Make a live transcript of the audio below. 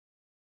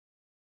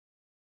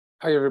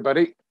Hi,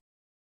 everybody.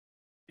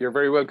 You're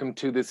very welcome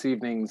to this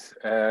evening's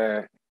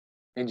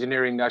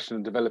Engineering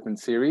National Development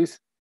Series.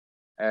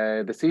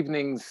 This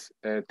evening's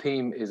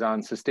theme is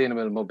on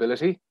sustainable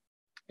mobility,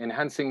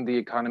 enhancing the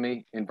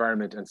economy,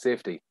 environment and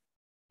safety.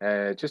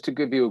 Just to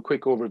give you a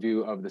quick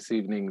overview of this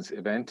evening's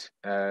event,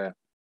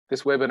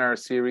 this webinar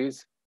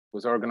series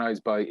was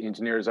organised by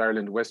Engineers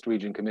Ireland West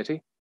Region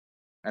Committee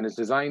and is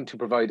designed to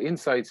provide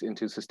insights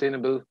into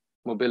sustainable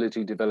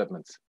mobility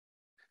developments.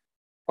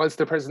 Whilst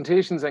the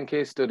presentations and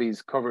case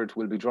studies covered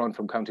will be drawn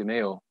from County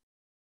Mayo,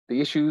 the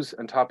issues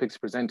and topics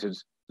presented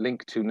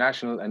link to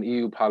national and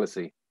EU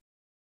policy,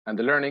 and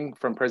the learning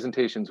from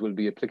presentations will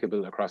be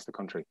applicable across the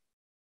country.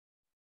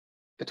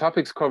 The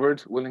topics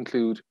covered will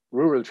include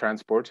rural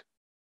transport,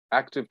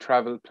 active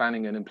travel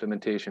planning and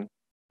implementation,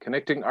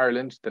 connecting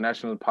Ireland, the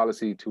national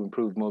policy to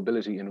improve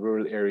mobility in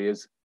rural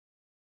areas,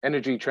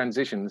 energy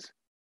transitions,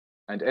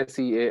 and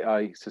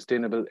SEAI,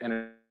 Sustainable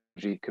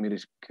Energy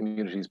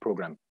Communities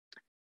Programme.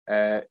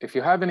 If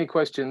you have any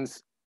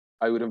questions,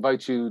 I would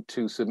invite you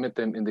to submit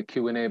them in the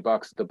Q&A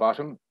box at the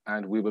bottom,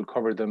 and we will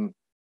cover them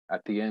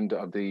at the end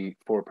of the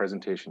 4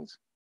 presentations.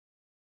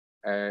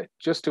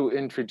 Just to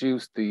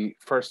introduce the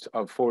first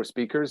of 4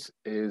 speakers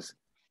is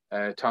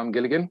Tom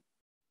Gilligan.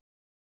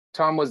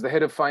 Tom was the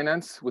head of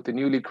finance with the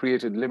newly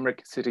created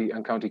Limerick City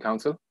and County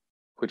Council,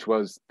 which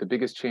was the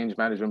biggest change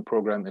management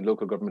programme in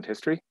local government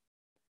history.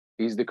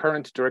 He's the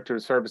current Director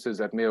of Services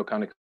at Mayo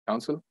County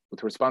Council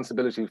with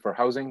responsibility for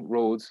housing,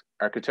 roads,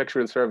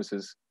 architectural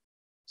services,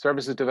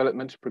 services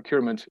development,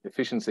 procurement,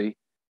 efficiency,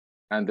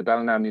 and the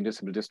Ballina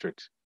Municipal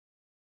District.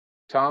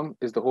 Tom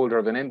is the holder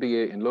of an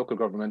MBA in local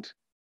government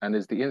and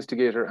is the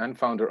instigator and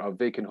founder of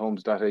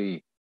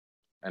vacanthomes.ie,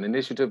 an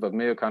initiative of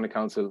Mayo County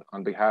Council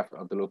on behalf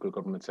of the local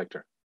government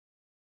sector.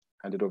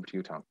 Hand it over to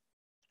you, Tom.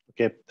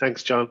 Okay,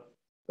 thanks, John.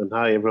 And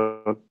hi,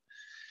 everyone.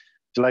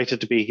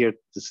 Delighted to be here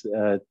this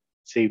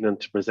evening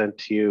to present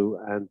to you,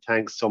 and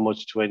thanks so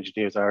much to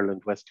Engineers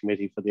Ireland West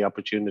Committee for the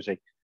opportunity.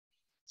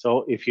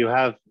 So if you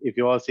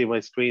all see my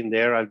screen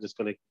there, I'm just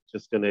going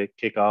to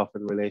kick off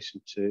in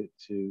relation to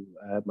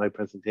my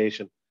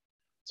presentation.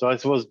 So I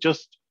suppose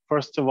just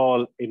first of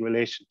all, in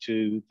relation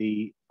to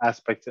the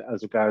aspects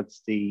as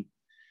regards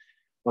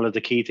one of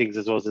the key things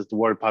as well is the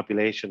world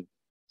population,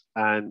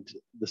 and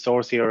the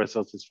source here is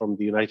from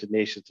the United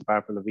Nations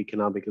Department of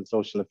Economic and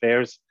Social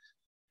Affairs,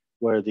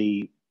 where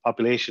the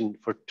population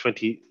for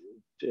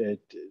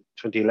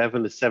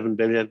 2011 is 7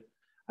 billion.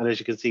 And as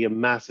you can see, a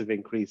massive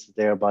increase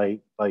there by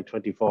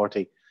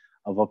 2040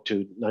 of up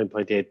to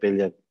 9.8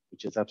 billion,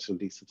 which is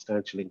absolutely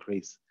substantial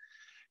increase.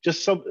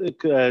 Just some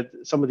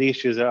of the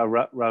issues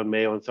around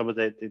Mayo and some of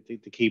the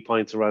key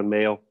points around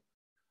Mayo.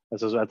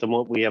 As at the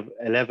moment, we have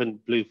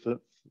 11 blue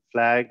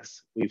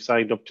flags. We've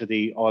signed up to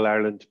the All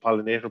Ireland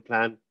Pollinator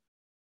Plan.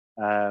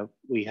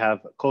 We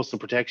have coastal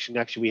protection.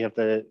 Actually, we have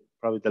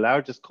probably the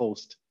largest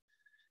coast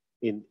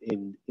in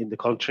the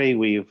country.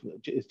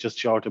 It's just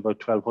short of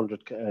about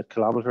 1,200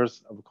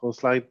 kilometres of a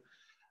coastline.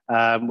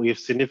 We have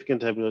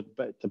significant, the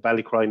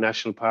Ballycroy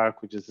National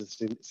Park, which is a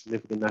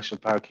significant national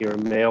park here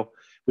in Mayo.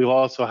 We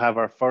also have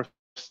our first,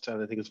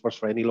 and I think it's first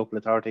for any local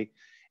authority,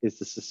 is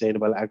the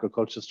Sustainable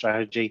Agriculture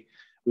Strategy.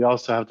 We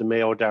also have the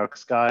Mayo Dark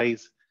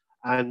Skies,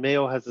 and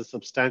Mayo has a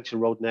substantial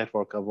road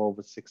network of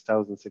over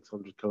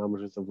 6,600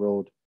 kilometres of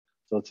road.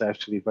 So it's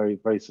actually very,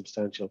 very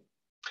substantial.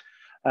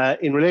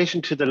 In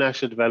relation to the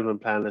National Development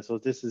Plan, so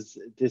this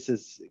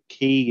is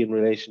key in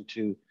relation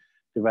to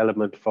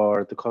development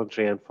for the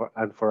country and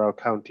for our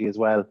county as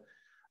well.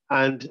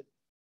 And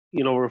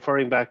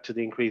referring back to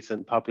the increase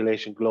in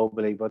population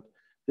globally, but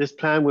this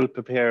plan will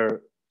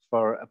prepare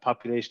for a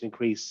population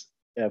increase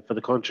for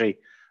the country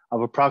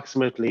of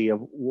approximately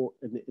an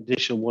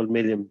additional 1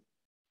 million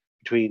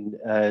between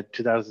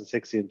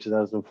 2060 and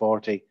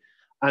 2040,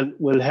 and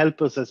will help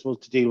us, I suppose,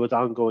 to deal with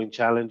ongoing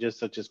challenges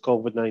such as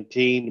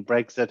COVID-19,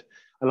 Brexit,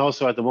 and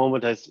also at the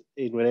moment as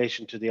in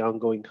relation to the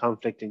ongoing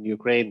conflict in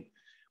Ukraine,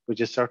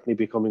 which is certainly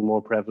becoming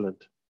more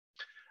prevalent.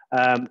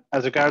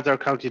 As regards our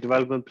county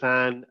development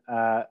plan,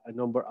 a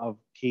number of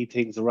key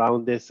things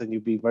around this, and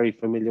you'll be very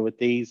familiar with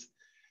these.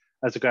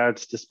 As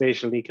regards to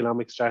spatial and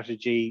economic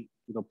strategy,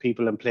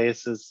 people and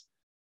places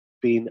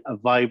being a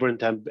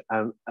vibrant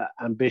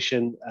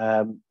ambition.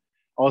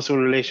 Also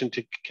in relation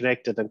to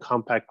connected and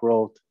compact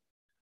growth.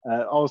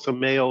 Also,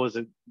 Mayo is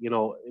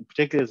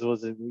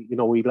particularly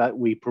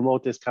we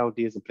promote this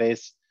county as a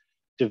place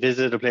to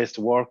visit, a place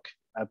to work,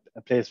 a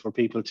place for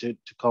people to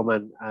come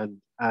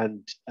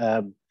and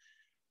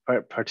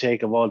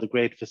partake of all the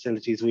great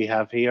facilities we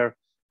have here.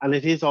 And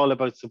it is all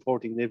about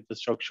supporting the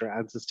infrastructure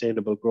and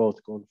sustainable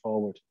growth going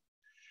forward.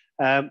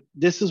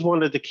 This is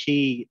one of the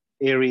key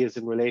areas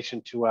in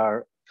relation to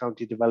our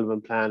county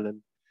development plan,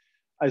 and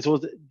I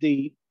suppose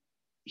the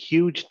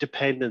huge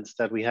dependence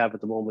that we have at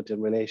the moment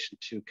in relation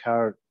to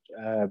car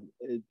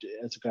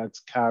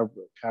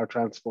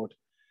transport.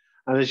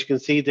 And as you can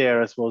see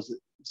there, I suppose,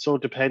 so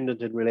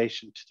dependent in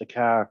relation to the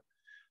car.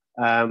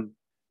 For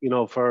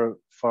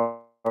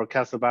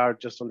Castlebar,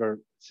 just under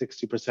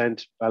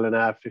 60%,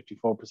 Ballina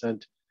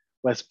 54%,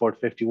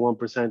 Westport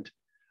 51%.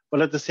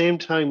 but at the same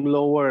time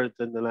lower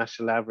than the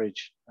national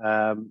average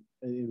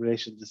in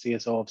relation to the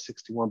CSO of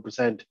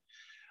 61%.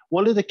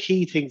 One of the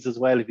key things as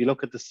well, if you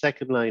look at the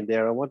second line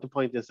there, I want to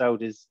point this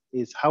out, is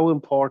how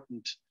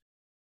important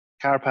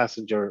car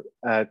passenger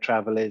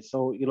travel is.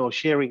 So,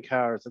 sharing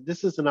cars, and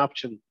this is an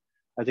option,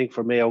 I think,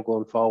 for Mayo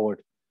going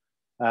forward.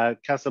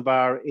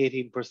 Castlebar,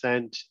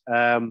 18%.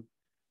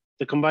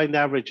 The combined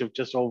average of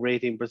just over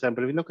 18%.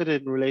 But if you look at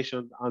it in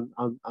relation on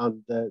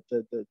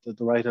the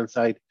right-hand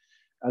side,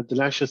 the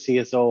national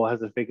CSO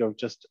has a figure of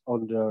just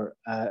over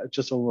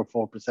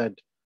 4%.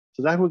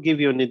 So that will give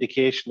you an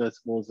indication, I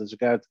suppose, as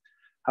regards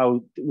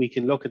how we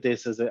can look at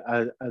this as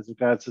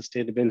regards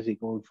sustainability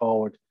going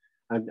forward,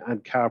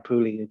 and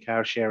carpooling and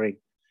car sharing.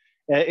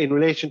 In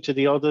relation to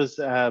the others,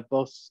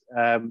 bus,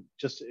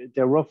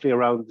 they're roughly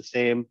around the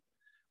same.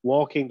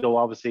 Walking, though,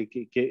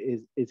 obviously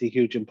is a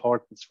huge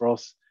importance for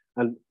us.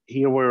 And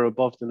here we're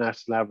above the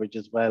national average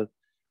as well.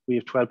 We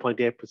have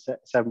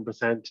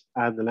 12.87%,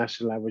 and the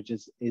national average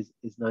is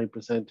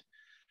 9%.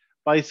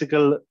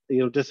 Bicycle,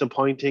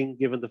 disappointing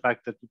given the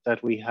fact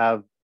that we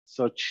have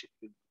such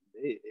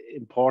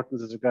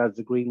importance as regards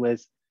the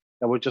greenways,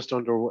 that we're just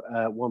under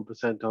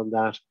 1% on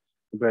that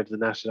compared to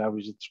the national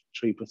average of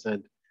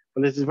 3%.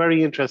 But this is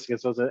very interesting, I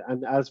suppose,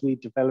 and as we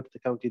develop the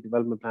county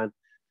development plan,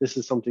 this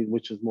is something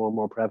which is more and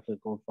more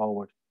prevalent going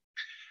forward.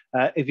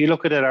 If you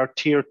look at our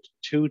tier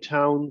 2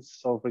 towns,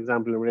 so for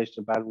example, in relation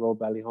to Ballinrobe,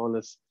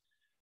 Ballyhonus,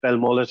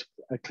 Belmullet,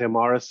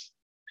 Claremorris,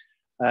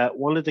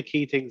 one of the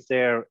key things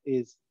there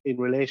is in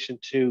relation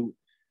to,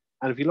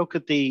 and if you look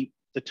at the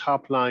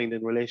top line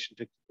in relation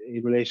to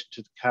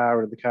the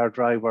car and the car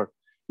driver,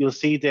 you'll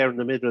see there in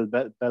the middle,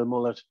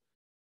 Belmullet,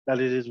 that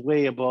it is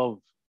way above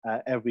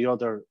every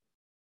other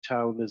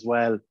town as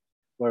well,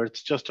 where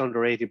it's just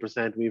under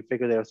 80%. We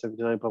figure there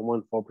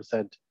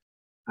 79.14%,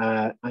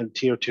 and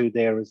tier 2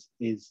 there is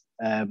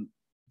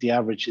the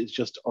average is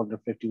just under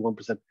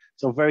 51%.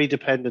 So very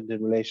dependent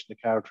in relation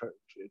to car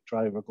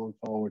driver going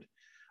forward.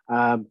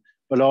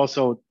 But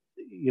also,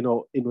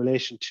 in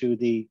relation to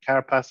the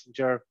car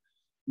passenger,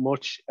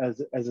 much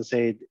as I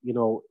said,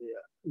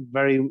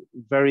 very,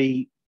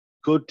 very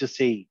good to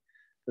see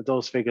that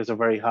those figures are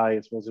very high, I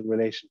suppose, in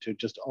relation to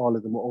just all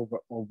of them over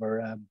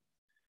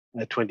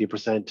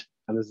 20%.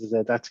 And as I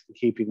said, that's in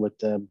keeping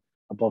with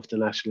above the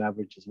national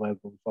average as well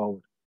going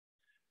forward.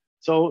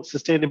 So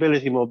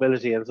sustainability,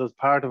 mobility, and so as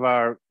part of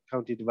our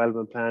county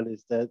development plan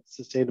is that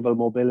sustainable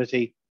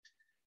mobility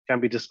can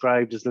be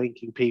described as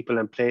linking people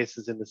and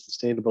places in a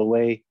sustainable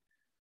way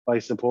by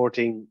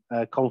supporting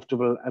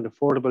comfortable and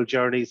affordable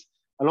journeys,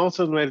 and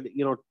also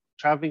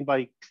traveling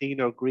by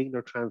cleaner,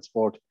 greener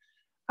transport,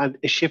 and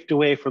a shift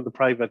away from the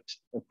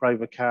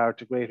private car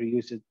to greater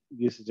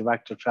usage of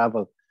active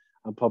travel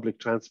and public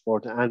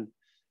transport. And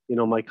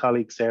my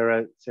colleague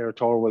Sarah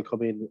Torr will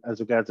come in as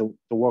regards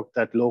the work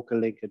that Local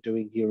Link are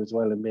doing here as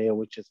well in Mayo,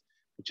 which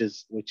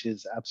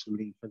is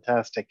absolutely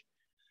fantastic.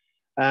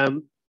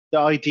 The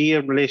idea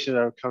in relation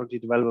to our county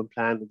development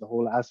plan and the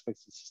whole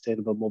aspects of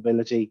sustainable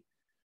mobility,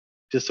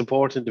 to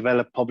support and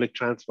develop public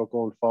transport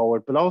going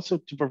forward, but also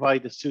to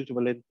provide a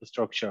suitable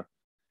infrastructure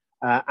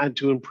and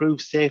to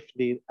improve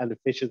safety and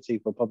efficiency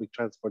for public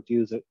transport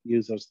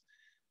users,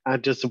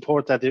 and to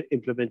support that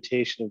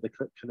implementation of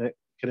the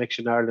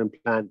Connection Ireland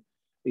plan,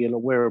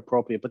 where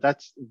appropriate. But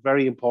that's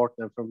very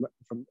important, and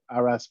from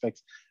our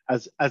aspects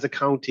as a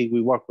county,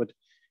 we work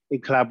in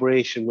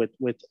collaboration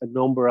with a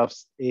number of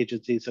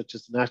agencies such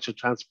as the National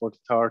Transport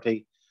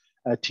Authority,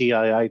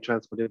 TII,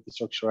 Transport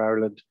Infrastructure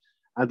Ireland,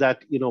 and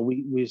that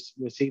we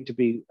seem to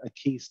be a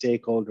key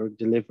stakeholder in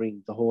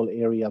delivering the whole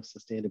area of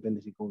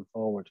sustainability going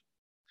forward.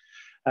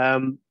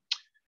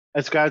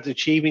 As regards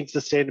achieving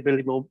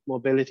sustainability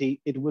mobility,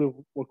 it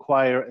will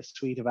require a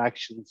suite of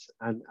actions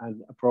and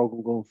a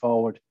programme going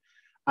forward.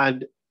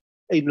 And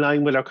in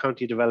line with our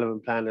county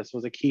development plan, this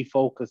was a key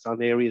focus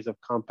on areas of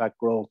compact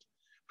growth,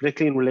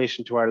 particularly in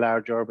relation to our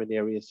large urban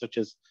areas such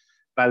as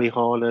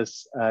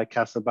Ballyhonus,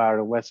 Castlebar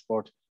and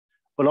Westport,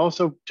 but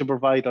also to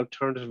provide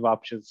alternative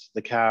options to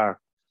the car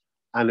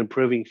and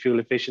improving fuel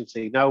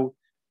efficiency. Now,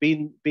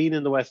 being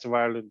in the west of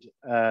Ireland,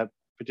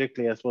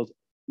 particularly, I suppose,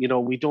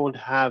 we don't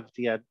have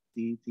the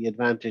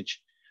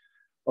advantage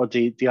or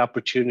the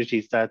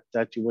opportunities that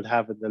you would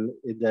have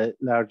in the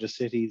larger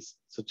cities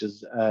such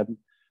as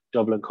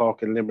Dublin,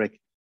 Cork and Limerick.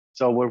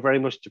 So we're very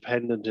much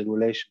dependent in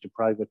relation to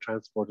private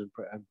transport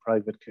and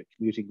private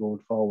commuting going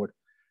forward.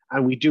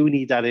 And we do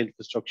need that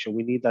infrastructure.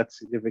 We need that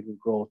significant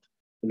growth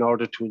in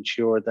order to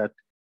ensure that,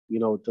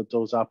 that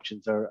those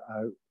options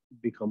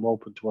become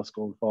open to us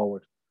going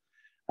forward.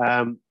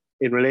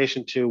 In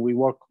relation to, we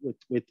work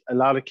with a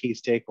lot of key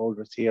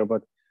stakeholders here,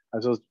 but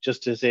as I was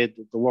just to say,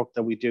 the work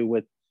that we do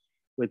with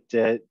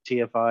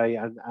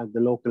TFI and the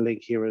Local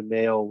Link here in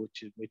Mayo,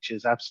 which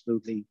is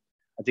absolutely,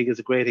 I think, is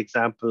a great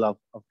example of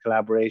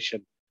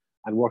collaboration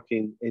and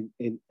working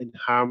in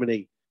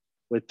harmony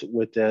with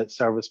the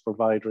service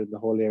provider in the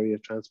whole area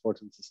of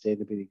transport and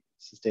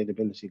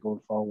sustainability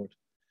going forward.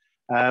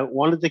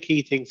 One of the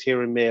key things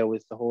here in Mayo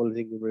is the whole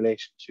thing in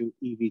relation to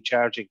EV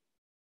charging.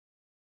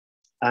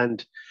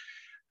 And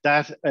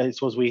that I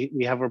suppose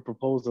we have a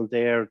proposal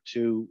there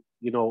to,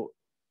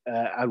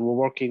 and we're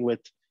working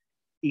with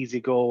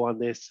EasyGo on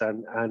this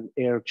and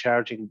air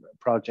charging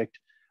project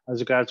as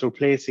regards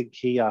replacing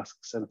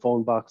kiosks and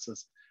phone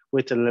boxes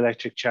with an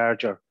electric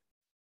charger.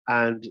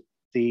 And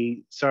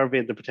the survey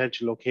of the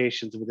potential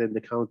locations within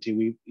the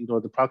county,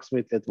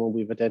 approximately at the moment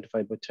we've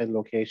identified about 10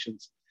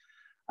 locations.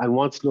 And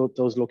once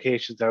those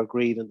locations are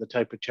agreed on the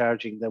type of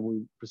charging, then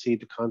we proceed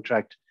to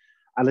contract.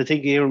 And I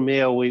think here in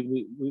Mayo,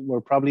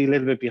 we're probably a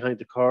little bit behind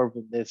the curve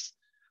in this.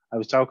 I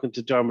was talking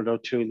to Dermot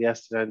O'Toole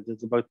yesterday, and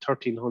there's about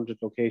 1,300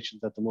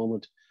 locations at the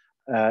moment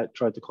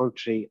throughout the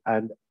country.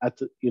 And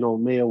at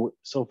Mayo,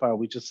 so far,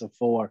 we just have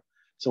 4.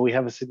 So we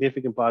have a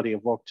significant body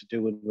of work to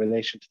do in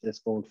relation to this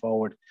going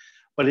forward.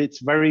 But it's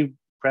very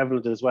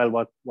prevalent as well,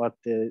 what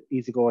the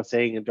EasyGo are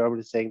saying, and Dermot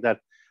is saying,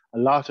 that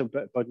about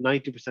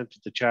 90%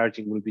 of the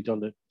charging will be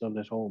done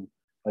at home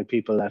by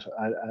people at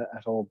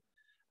home.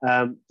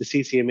 The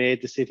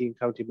CCMA, the City and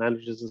County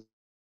Managers,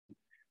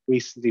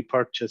 recently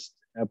published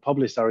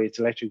its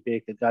electric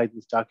vehicle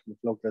guidance document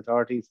for local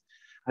authorities.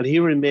 And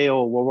here in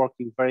Mayo, we're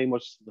working very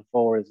much to the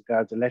fore as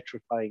regards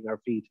electrifying our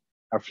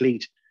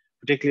fleet,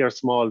 particularly our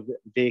small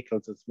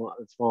vehicles and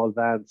small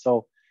vans.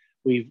 So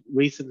we've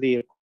recently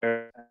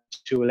acquired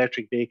 2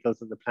 electric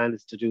vehicles, and the plan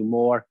is to do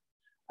more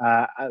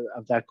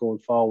of that going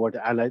forward.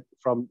 And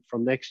from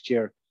next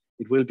year,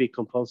 it will be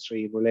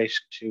compulsory in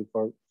relation to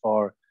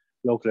for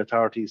local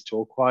authorities to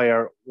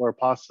acquire, where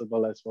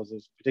possible, I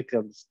suppose,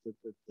 particularly on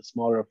the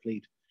smaller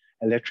fleet,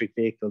 electric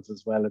vehicles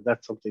as well. And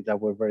that's something that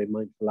we're very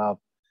mindful of.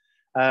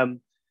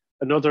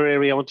 Another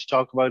area I want to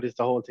talk about is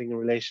the whole thing in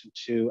relation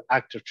to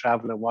active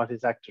travel and what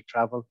is active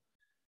travel.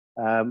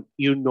 That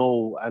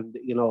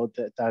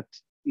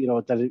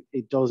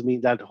it does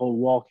mean that whole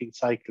walking,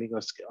 cycling,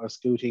 or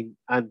scooting,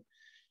 and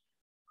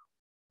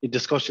in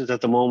discussions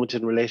at the moment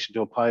in relation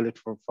to a pilot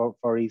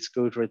for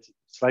e-scooter. It's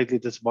slightly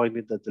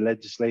disappointing that the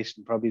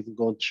legislation probably isn't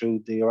going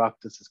through the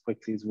Oireachtas as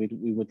quickly as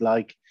we would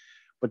like.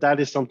 But that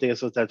is something I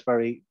suppose that's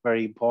very,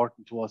 very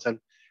important to us. And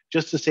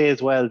just to say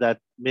as well that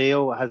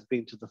Mayo has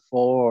been to the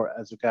fore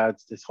as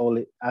regards this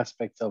whole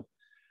aspect of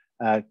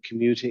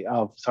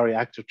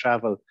active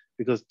travel,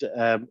 because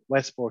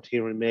Westport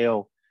here in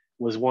Mayo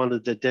was one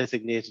of the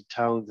designated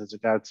towns as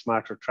regards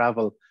smarter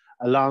travel,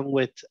 along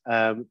with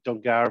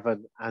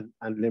Dungarvan and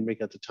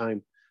Limerick at the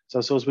time. So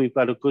I suppose we've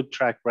got a good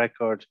track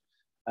record,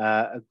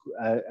 a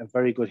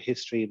very good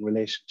history in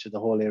relation to the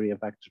whole area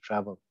of active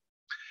travel.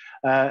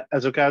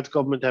 As regards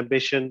government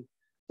ambition,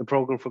 the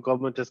programme for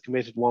government has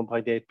committed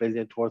 1.8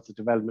 billion towards the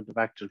development of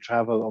active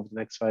travel over the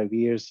next 5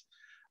 years.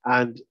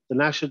 And the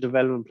National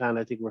Development Plan,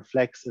 I think,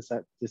 reflects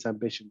this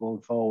ambition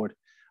going forward.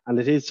 And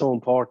it is so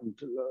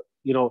important,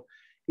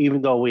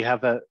 even though we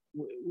have our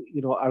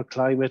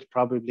climate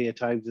probably at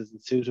times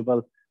isn't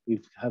suitable.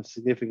 We have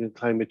significant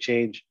climate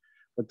change,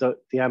 but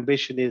the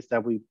ambition is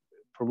that we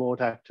promote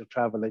active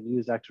travel and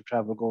use active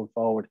travel going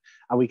forward.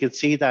 And we can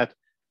see that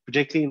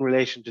particularly in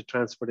relation to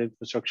Transport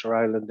Infrastructure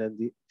Ireland and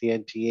the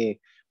NTA,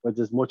 where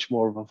there's much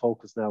more of a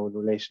focus now in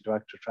relation to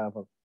active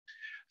travel.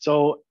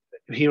 So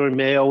here in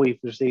Mayo, we've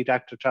received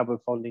active travel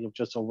funding of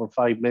just over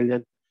 5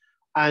 million.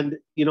 And,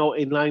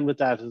 in line with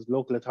that, as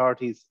local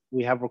authorities,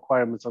 we have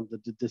requirements under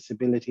the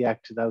Disability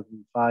Act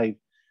 2005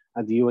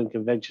 and the UN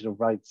Convention of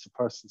Rights of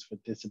Persons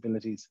with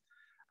Disabilities.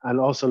 And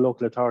also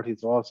local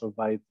authorities are also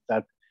advised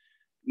that,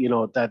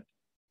 that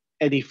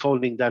any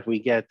funding that we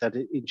get, that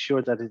it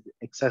ensure that it's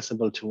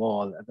accessible to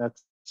all. And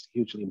that's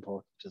hugely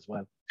important as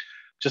well.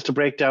 Just to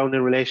break down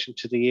in relation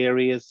to the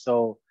areas,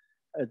 so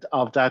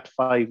of that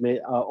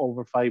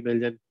over 5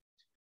 million,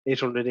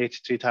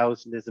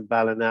 883,000 is in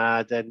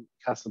Ballina, then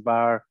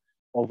Castlebar,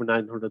 over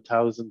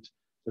 900,000,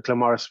 the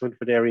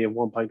Clamorris-Swinford area,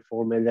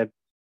 1.4 million,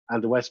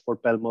 and the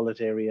Westport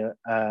Belmullet area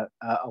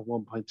of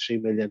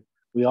 1.3 million.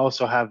 We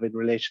also have in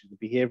relation to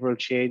behavioural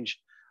change,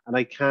 and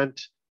I can't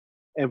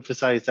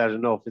emphasise that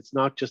enough. It's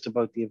not just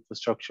about the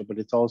infrastructure, but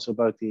it's also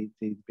about the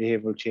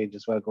behavioural change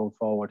as well going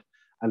forward,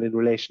 and in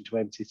relation to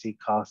MCC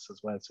costs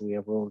as well. So we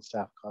have our own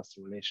staff costs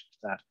in relation to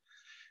that.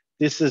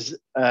 This is,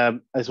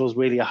 I suppose,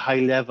 really a high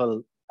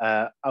level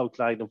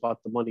outline of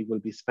what the money will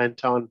be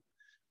spent on.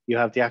 You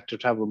have the active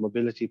travel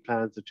mobility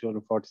plans of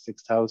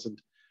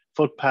 246,000.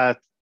 Footpath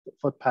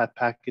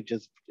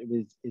packages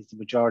is the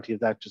majority of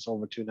that, just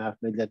over 2.5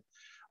 million.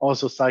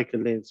 Also cycle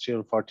lanes,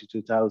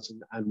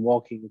 342,000, and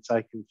walking and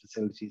cycling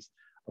facilities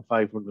of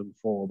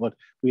 504. But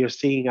we are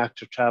seeing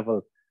active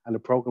travel and a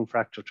program for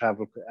active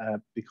travel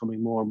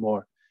becoming more and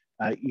more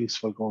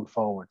useful going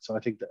forward. So I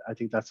think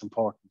that's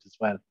important as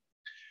well.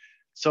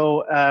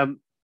 So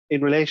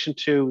in relation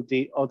to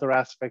the other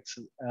aspects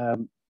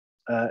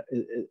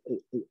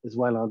as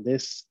well on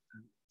this,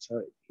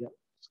 sorry, yeah,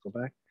 let's go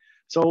back.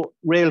 So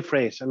rail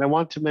freight, and I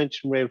want to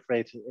mention rail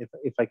freight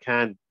if I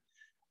can.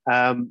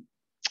 And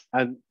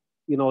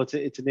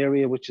it's an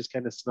area which is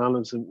kind of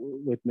synonymous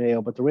with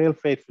Mayo, but the rail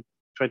freight for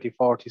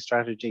 2040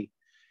 strategy,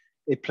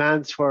 it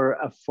plans for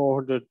a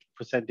 400%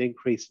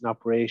 increase in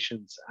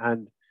operations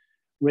and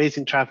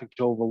raising traffic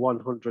to over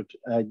 100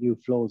 new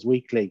flows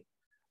weekly.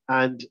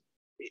 And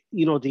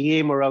the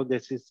aim around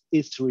this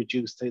is to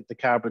reduce the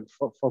carbon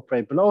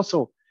footprint, but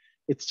also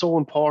it's so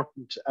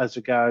important as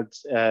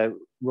regards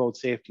road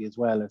safety as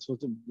well. And so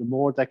the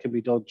more that can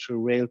be done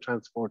through rail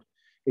transport,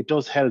 it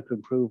does help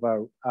improve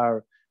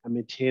our and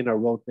maintain our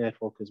road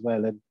network as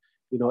well. And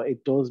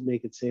it does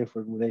make it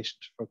safer in relation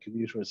for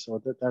commuters.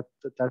 So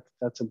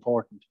that's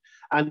important.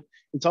 And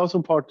it's also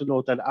important to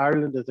note that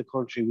Ireland as a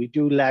country, we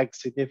do lag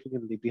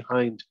significantly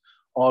behind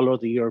all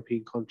other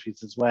European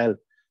countries as well.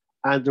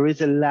 And there is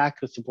a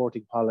lack of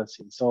supporting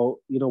policy. So,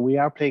 we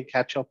are playing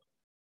catch up.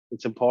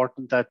 It's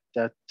important that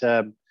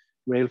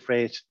rail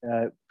freight,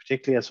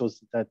 particularly I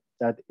suppose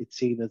that it's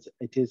seen as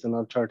it is an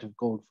alternative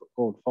going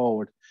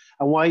forward.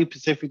 And why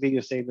specifically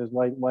you're saying is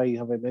why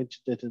have I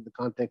mentioned it in the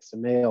context of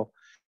Mayo?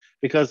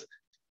 Because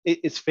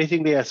it's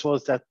fittingly, I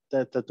suppose, that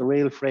the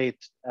rail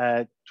freight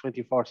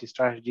 2040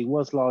 strategy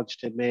was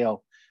launched in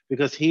Mayo,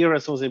 because here, I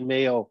suppose, in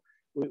Mayo,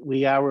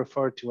 we are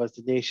referred to as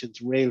the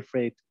nation's rail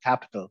freight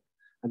capital.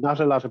 And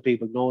not a lot of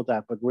people know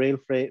that, but rail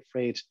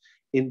freight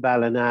in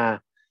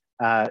Ballina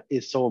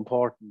is so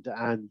important.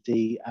 And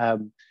the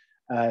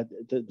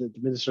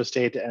Minister of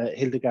State,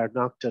 Hildegard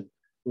Naughton,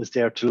 was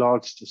there to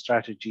launch the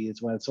strategy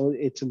as well. So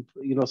it's,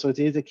 so it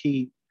is a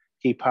key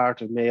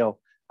part of Mayo,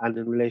 and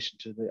in relation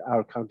to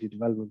our county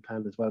development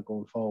plan as well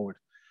going forward.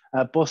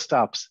 Bus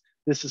stops.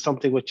 This is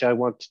something which I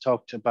want to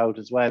talk about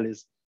as well.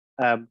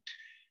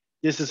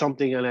 This is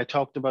something, and I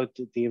talked about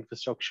the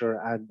infrastructure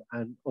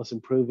and us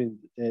improving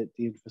the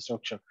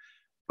infrastructure,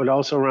 but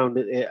also around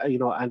and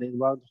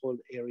around the whole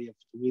area of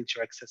the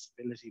wheelchair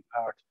accessibility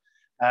part.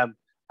 And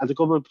the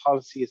government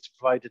policy is to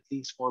provide at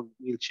least one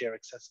wheelchair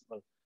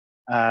accessible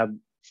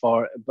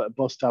for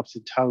bus stops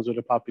in towns with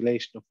a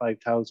population of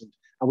 5,000.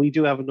 And we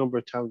do have a number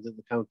of towns in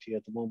the county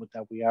at the moment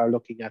that we are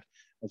looking at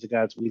as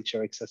regards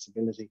wheelchair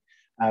accessibility,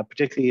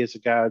 particularly as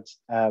regards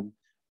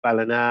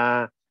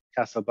Ballina,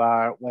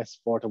 Castlebar,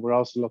 Westport, and we're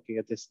also looking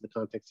at this in the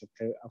context of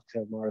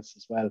Claremorris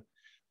as well.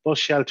 Bus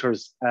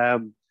shelters.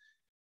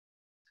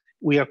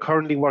 We are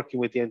currently working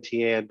with the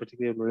NTA, and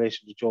particularly in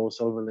relation to Joe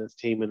Sullivan and his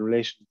team, in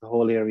relation to the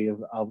whole area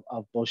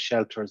of bus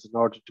shelters in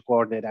order to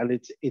coordinate. And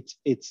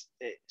it's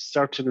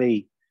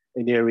certainly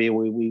an area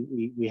where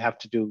we have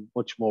to do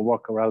much more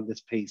work around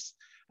this piece.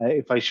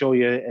 If I show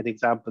you an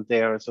example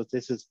there, so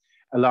this is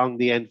along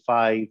the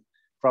N5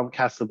 from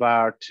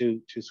Castlebar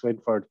to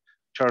Swinford,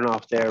 turn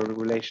off there in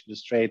relation to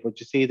Straight. But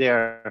you see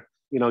there,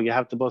 you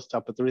have the bus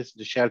stop, but there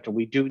isn't a shelter.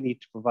 We do need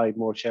to provide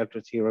more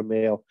shelters here in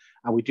Mayo,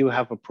 and we do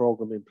have a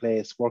program in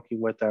place working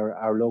with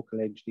our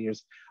local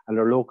engineers and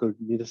our local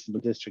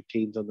municipal district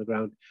teams on the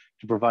ground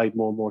to provide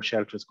more and more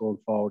shelters going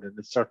forward. And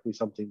it's certainly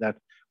something that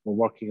we're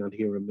working on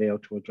here in Mayo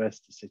to address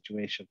the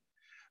situation.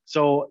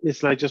 So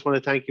listen, I just want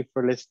to thank you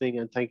for listening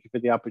and thank you for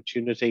the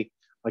opportunity.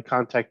 My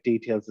contact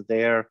details are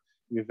there. If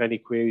you have any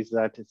queries,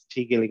 that it's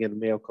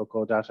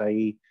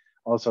tgilligan@mayococo.ie,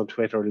 also on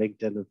Twitter,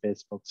 LinkedIn, and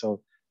Facebook.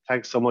 So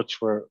thanks so much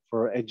for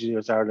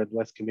Engineers Ireland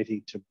West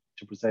Committee to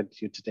present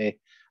to you today.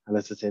 And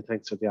as I say,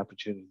 thanks for the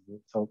opportunity.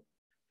 So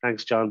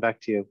thanks, John,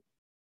 back to you.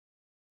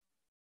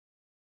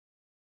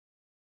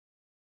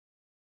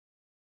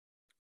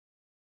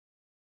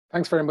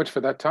 Thanks very much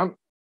for that, Tom.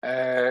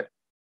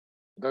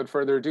 Without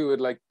further ado, I'd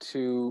like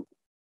to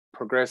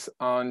progress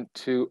on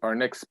to our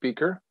next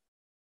speaker,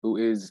 who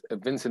is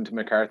Vincent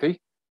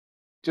McCarthy.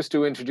 Just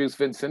to introduce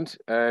Vincent,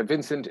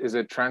 Vincent is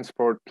a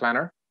transport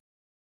planner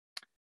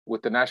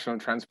with the National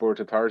Transport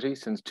Authority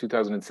since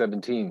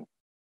 2017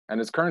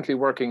 and is currently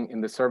working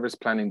in the Service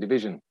Planning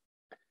Division.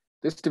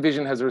 This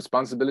division has a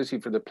responsibility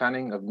for the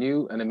planning of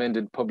new and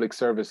amended public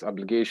service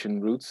obligation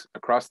routes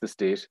across the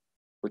state,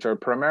 which are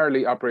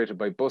primarily operated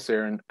by Bus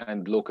Éireann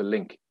and Local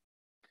Link.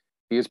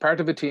 He is part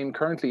of a team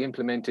currently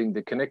implementing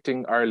the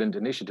Connecting Ireland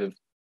initiative,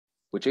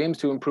 which aims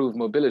to improve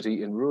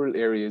mobility in rural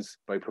areas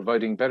by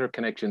providing better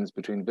connections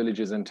between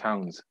villages and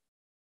towns,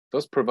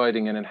 thus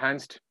providing an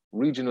enhanced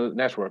regional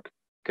network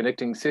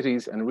connecting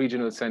cities and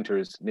regional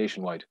centres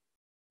nationwide.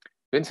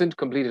 Vincent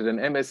completed an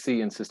MSc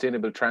in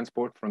Sustainable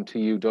Transport from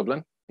TU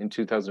Dublin in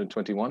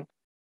 2021,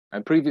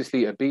 and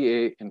previously a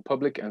BA in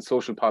Public and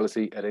Social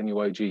Policy at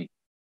NUIG.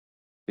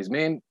 His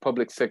main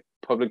public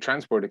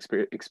transport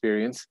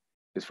experience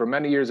is for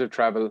many years of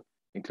travel,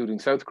 including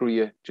South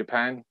Korea,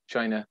 Japan,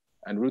 China,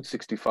 and Route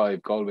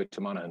 65, Galway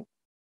to Monaghan.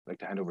 I'd like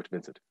to hand over to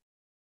Vincent.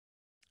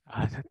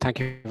 Thank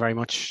you very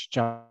much,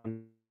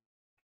 John.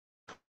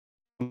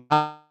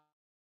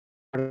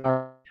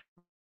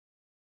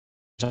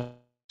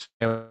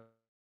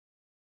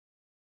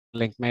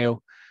 Link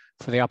Mayo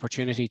for the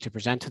opportunity to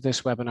present to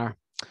this webinar.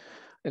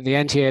 The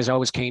NTA is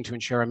always keen to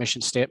ensure a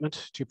mission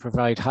statement to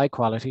provide high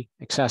quality,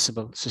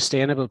 accessible,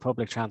 sustainable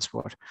public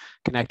transport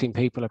connecting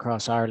people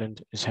across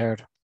Ireland is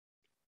heard.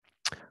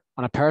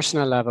 On a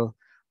personal level,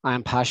 I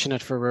am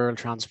passionate for rural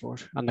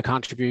transport and the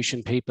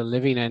contribution people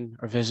living in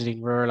or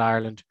visiting rural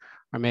Ireland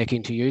are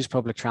making to use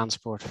public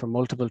transport for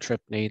multiple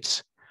trip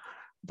needs.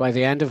 By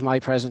the end of my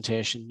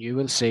presentation, you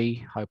will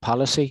see how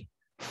policy,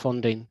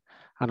 funding,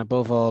 and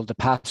above all, the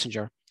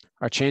passenger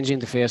are changing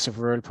the face of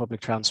rural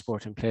public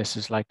transport in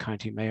places like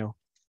County Mayo.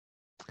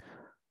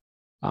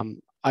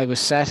 I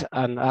was set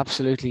an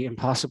absolutely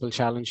impossible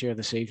challenge here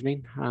this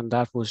evening, and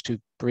that was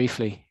to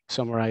briefly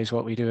summarise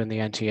what we do in the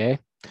NTA,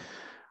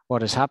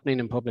 what is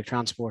happening in public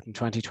transport in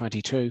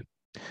 2022,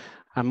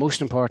 and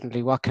most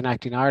importantly, what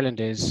Connecting Ireland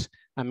is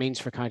and means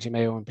for County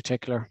Mayo in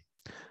particular.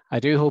 I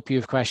do hope you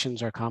have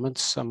questions or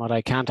comments, and what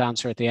I can't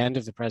answer at the end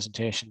of the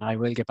presentation, I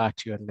will get back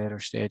to you at a later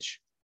stage.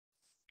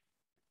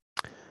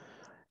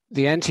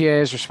 The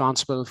NTA is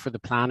responsible for the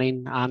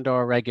planning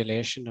and/or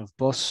regulation of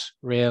bus,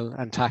 rail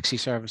and taxi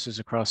services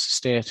across the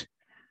state.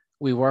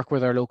 We work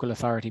with our local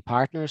authority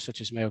partners,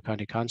 such as Mayo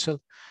County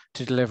Council,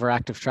 to deliver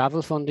active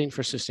travel funding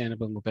for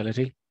sustainable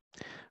mobility.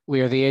 We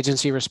are the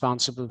agency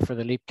responsible for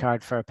the Leap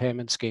Card Fare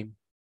Payment Scheme.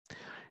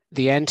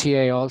 The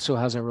NTA also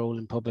has a role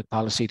in public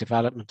policy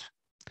development.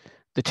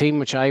 The team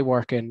which I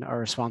work in are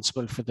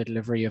responsible for the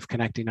delivery of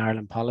Connecting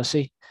Ireland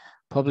policy,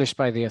 published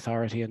by the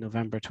authority in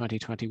November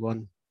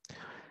 2021.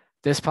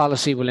 This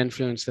policy will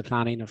influence the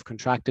planning of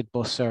contracted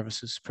bus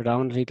services,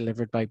 predominantly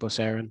delivered by Bus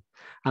Éireann,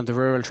 and the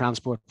rural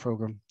transport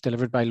programme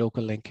delivered by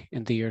Local Link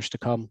in the years to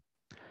come.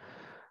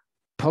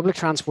 Public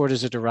transport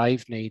is a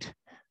derived need.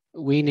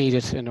 We need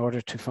it in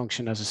order to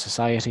function as a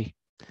society,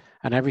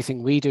 and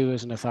everything we do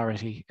as an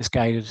authority is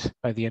guided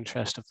by the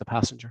interest of the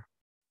passenger.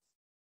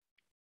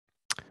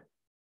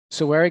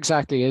 So where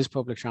exactly is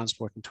public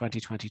transport in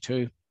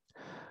 2022?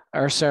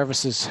 Our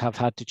services have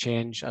had to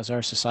change as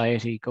our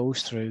society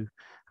goes through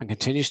and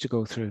continues to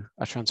go through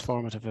a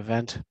transformative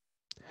event.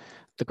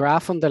 The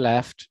graph on the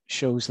left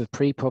shows that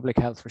pre-public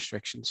health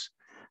restrictions,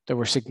 there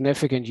were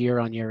significant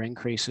year-on-year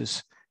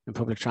increases in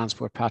public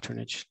transport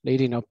patronage,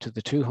 leading up to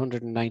the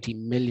 290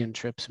 million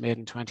trips made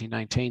in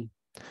 2019.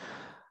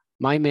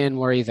 My main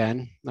worry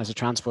then, as a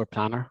transport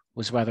planner,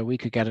 was whether we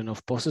could get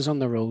enough buses on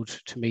the road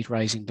to meet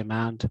rising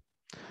demand.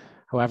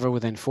 However,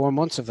 within 4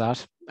 months of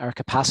that, our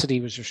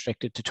capacity was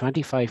restricted to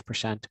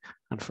 25%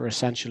 and for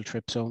essential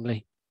trips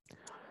only.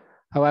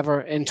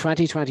 However, in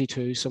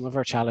 2022, some of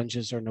our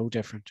challenges are no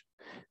different.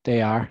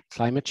 They are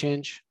climate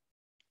change,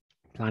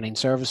 planning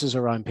services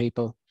around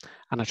people,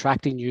 and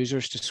attracting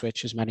users to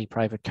switch as many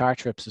private car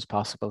trips as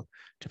possible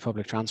to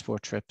public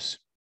transport trips.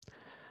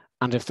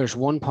 And if there's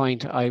one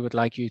point I would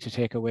like you to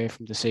take away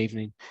from this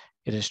evening,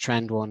 it is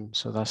trend one.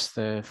 So that's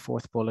the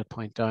fourth bullet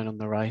point down on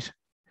the right.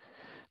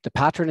 The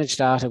patronage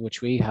data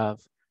which we have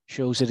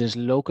shows it is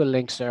local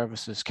link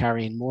services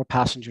carrying more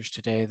passengers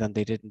today than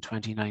they did in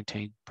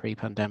 2019,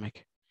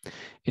 pre-pandemic.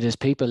 It is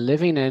people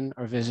living in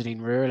or visiting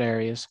rural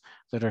areas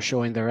that are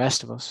showing the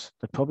rest of us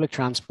that public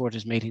transport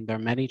is meeting their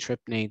many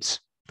trip needs.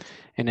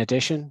 In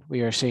addition,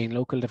 we are seeing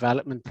local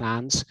development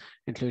plans,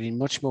 including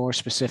much more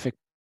specific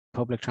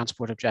public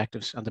transport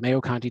objectives, and the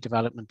Mayo County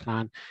Development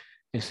Plan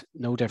is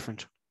no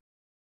different.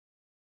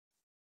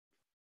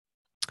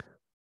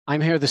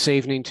 I'm here this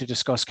evening to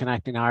discuss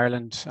Connecting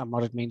Ireland and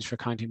what it means for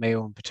County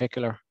Mayo in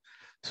particular.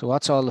 So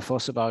what's all the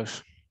fuss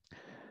about?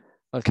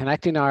 Well,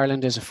 Connecting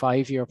Ireland is a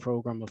 5-year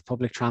programme of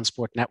public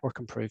transport network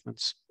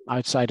improvements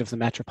outside of the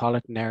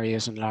metropolitan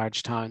areas and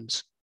large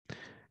towns.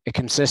 It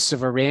consists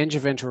of a range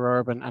of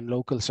interurban and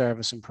local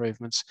service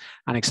improvements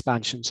and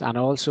expansions, and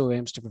also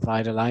aims to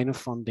provide a line of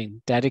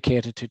funding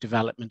dedicated to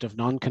development of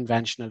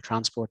non-conventional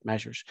transport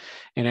measures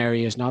in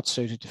areas not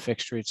suited to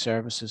fixed route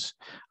services.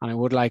 And I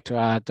would like to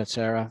add that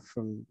Sarah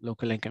from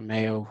Local Link and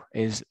Mayo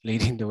is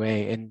leading the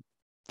way in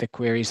the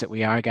queries that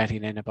we are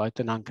getting in about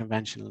the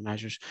non-conventional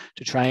measures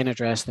to try and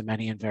address the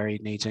many and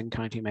varied needs in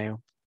County Mayo.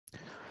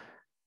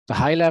 The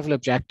high-level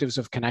objectives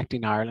of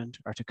Connecting Ireland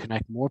are to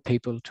connect more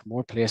people to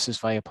more places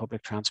via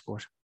public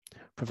transport,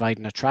 provide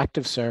an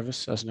attractive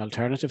service as an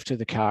alternative to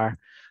the car,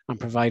 and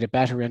provide a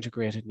better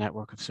integrated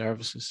network of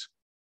services.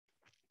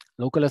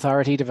 Local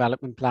authority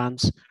development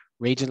plans,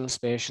 regional,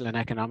 spatial and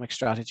economic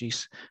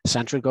strategies,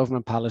 central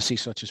government policy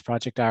such as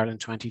Project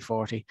Ireland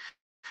 2040,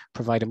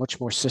 provide a much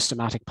more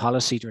systematic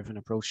policy-driven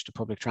approach to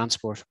public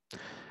transport.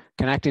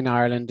 Connecting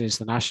Ireland is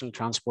the National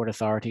Transport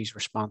Authority's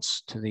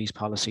response to these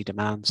policy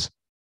demands.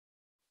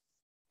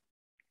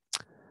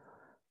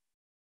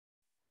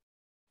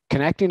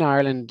 Connecting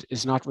Ireland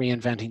is not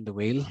reinventing the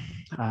wheel.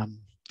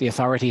 The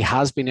authority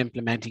has been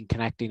implementing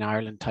Connecting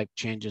Ireland type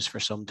changes for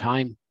some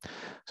time.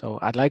 So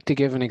I'd like to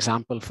give an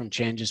example from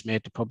changes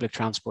made to public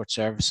transport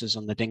services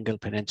on the Dingle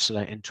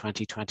Peninsula in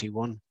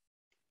 2021.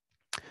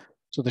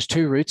 So there's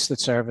 2 routes that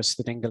service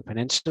the Dingle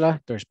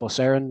Peninsula. There's Bus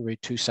Éireann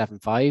Route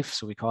 275,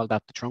 so we call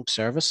that the trunk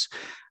service,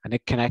 and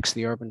it connects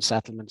the urban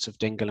settlements of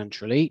Dingle and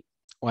Tralee,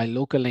 while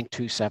Local Link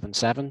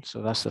 277,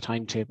 so that's the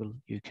timetable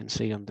you can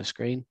see on the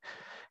screen,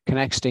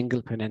 connects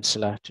Dingle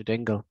Peninsula to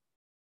Dingle.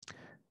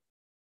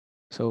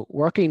 So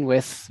working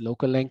with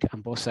Local Link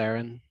and Bus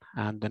Éireann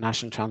and the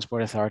National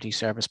Transport Authority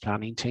Service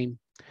Planning Team,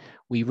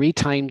 we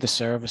retimed the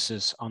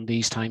services on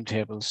these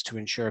timetables to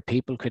ensure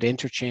people could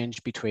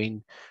interchange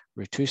between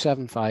Route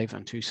 275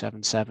 and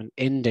 277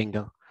 in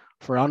Dingle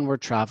for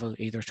onward travel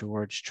either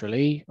towards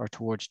Tralee or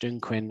towards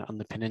Dunquin on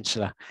the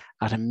peninsula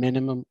at a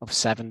minimum of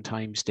 7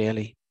 times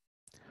daily.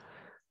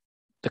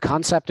 The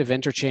concept of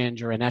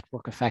interchange or a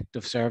network effect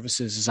of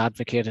services is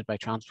advocated by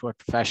transport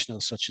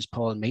professionals such as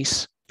Paul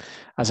Meese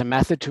as a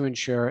method to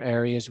ensure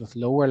areas with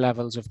lower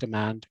levels of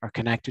demand are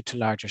connected to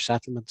larger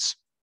settlements.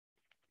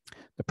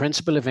 The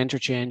principle of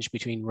interchange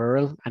between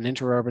rural and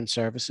interurban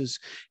services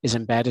is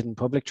embedded in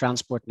public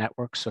transport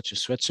networks such as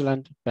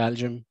Switzerland,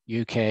 Belgium,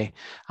 UK,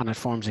 and it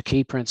forms a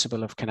key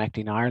principle of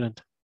connecting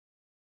Ireland.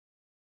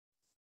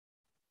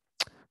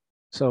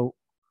 So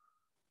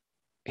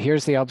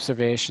here's the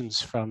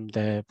observations from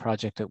the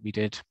project that we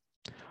did.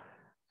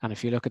 And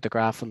if you look at the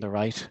graph on the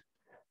right,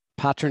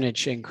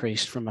 patronage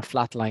increased from a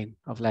flat line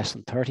of less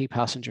than 30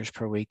 passengers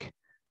per week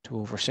to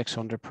over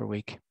 600 per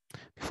week,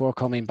 before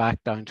coming back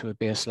down to a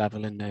base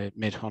level in the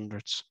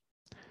mid-hundreds.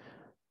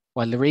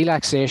 While the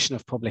relaxation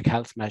of public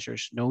health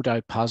measures no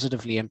doubt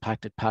positively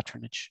impacted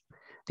patronage,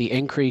 the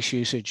increased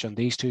usage on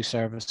these two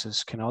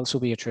services can also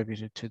be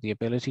attributed to the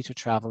ability to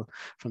travel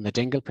from the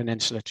Dingle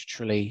Peninsula to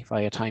Tralee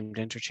via timed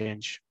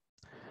interchange.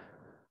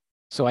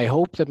 So I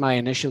hope that my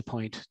initial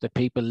point that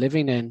people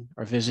living in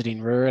or visiting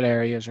rural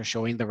areas are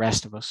showing the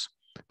rest of us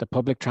that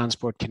public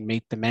transport can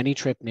meet the many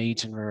trip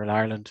needs in rural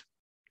Ireland.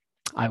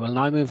 I will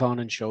now move on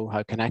and show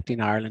how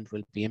Connecting Ireland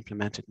will be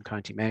implemented in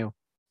County Mayo.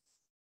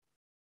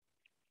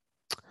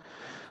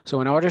 So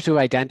in order to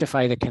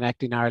identify the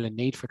Connecting Ireland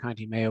need for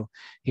County Mayo,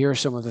 here are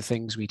some of the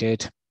things we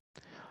did.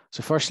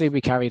 So firstly, we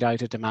carried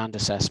out a demand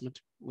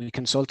assessment. We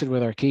consulted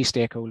with our key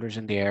stakeholders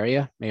in the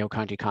area, Mayo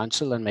County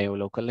Council and Mayo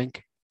Local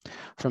Link.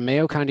 From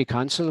Mayo County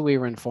Council, we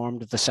were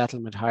informed of the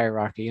settlement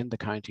hierarchy in the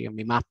county and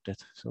we mapped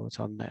it. So it's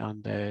on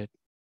the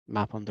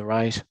map on the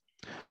right.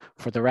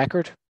 For the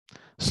record,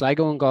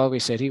 Sligo and Galway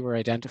City were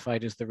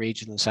identified as the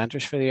regional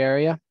centres for the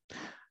area.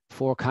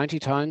 4 county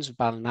towns,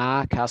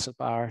 Ballina,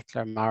 Castlebar,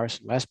 Claremorris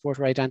and Westport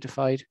were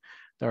identified.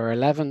 There are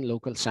 11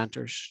 local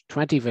centres,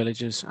 20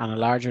 villages and a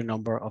larger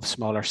number of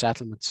smaller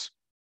settlements.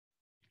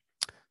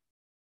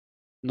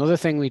 Another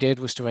thing we did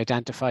was to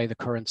identify the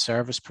current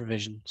service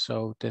provision.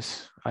 So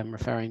this, I'm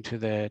referring to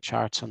the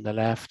charts on the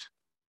left.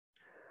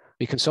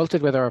 We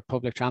consulted with our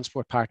public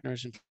transport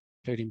partners,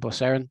 including Bus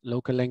Éireann,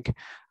 Local Link,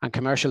 and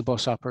commercial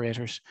bus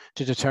operators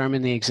to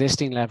determine the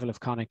existing level of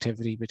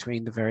connectivity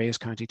between the various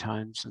county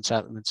towns and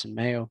settlements in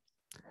Mayo.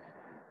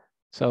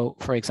 So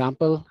for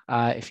example,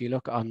 if you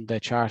look on the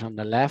chart on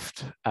the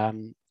left,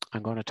 I'm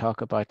going to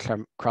talk about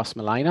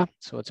Crossmolina.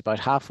 So it's about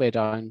halfway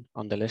down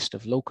on the list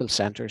of local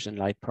centres in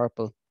light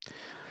purple.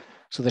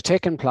 So the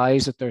tick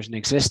implies that there's an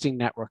existing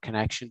network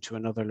connection to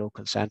another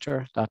local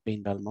centre, that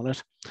being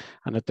Belmullet,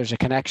 and that there's a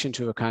connection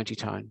to a county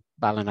town,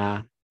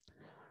 Ballina.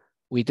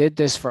 We did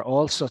this for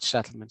all such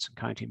settlements in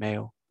County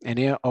Mayo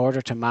in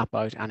order to map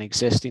out an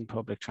existing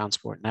public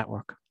transport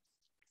network.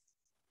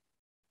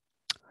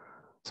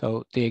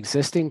 So the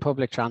existing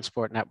public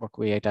transport network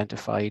we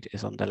identified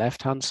is on the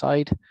left-hand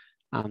side,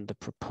 and the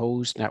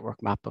proposed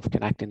network map of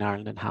Connecting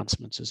Ireland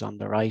enhancements is on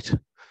the right.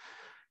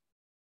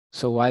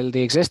 So while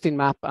the existing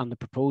map and the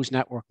proposed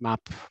network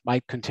map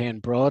might contain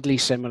broadly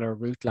similar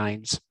route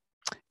lines,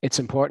 it's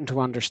important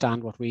to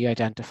understand what we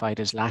identified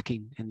as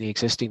lacking in the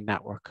existing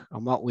network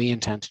and what we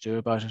intend to do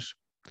about it.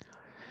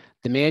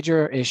 The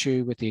major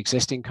issue with the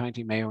existing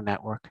County Mayo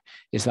network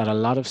is that a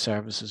lot of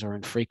services are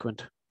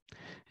infrequent.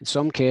 In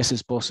some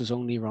cases, buses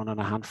only run on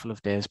a handful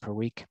of days per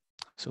week.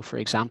 So for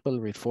example,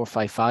 Route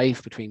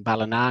 455 between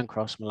Ballina and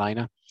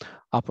Crossmolina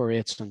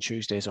operates on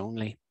Tuesdays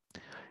only.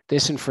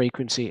 This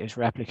infrequency is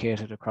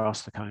replicated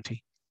across the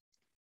county.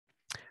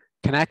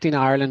 Connecting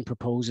Ireland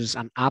proposes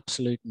an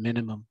absolute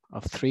minimum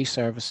of 3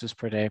 services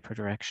per day per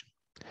direction.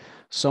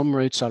 Some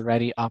routes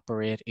already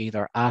operate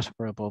either at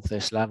or above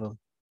this level.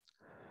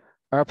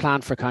 Our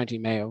plan for County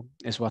Mayo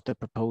is what the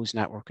proposed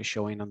network is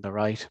showing on the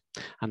right,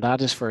 and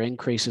that is for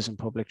increases in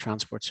public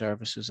transport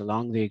services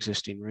along the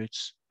existing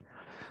routes.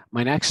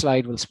 My next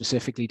slide will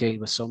specifically deal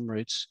with some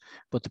routes,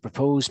 but the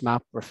proposed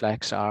map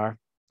reflects our.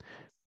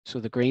 So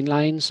the green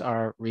lines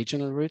are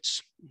regional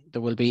routes.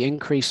 There will be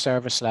increased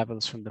service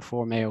levels from the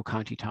 4 Mayo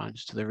county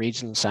towns to the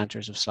regional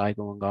centres of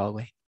Sligo and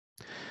Galway.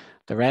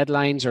 The red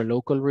lines are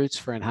local routes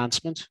for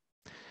enhancement.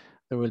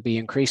 There will be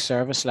increased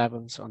service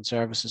levels on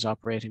services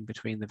operating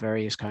between the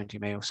various County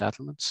Mayo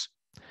settlements.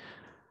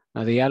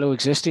 Now the yellow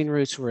existing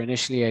routes were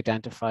initially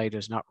identified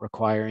as not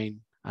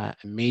requiring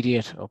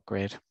immediate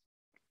upgrade.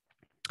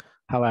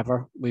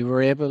 However, we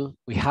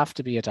have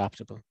to be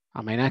adaptable.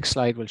 And my next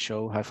slide will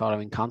show how,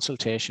 following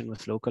consultation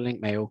with Local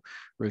Link Mayo,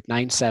 Route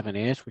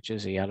 978, which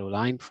is a yellow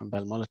line from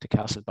Belmullet to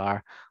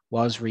Castlebar,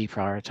 was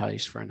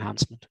reprioritised for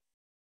enhancement.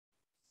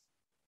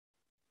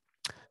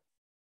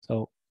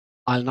 So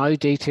I'll now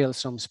detail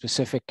some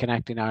specific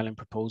Connecting Ireland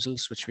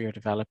proposals which we are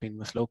developing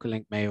with Local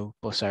Link Mayo,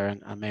 Bus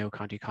Éireann and Mayo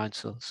County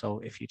Council. So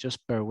if you just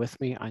bear with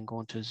me, I'm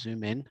going to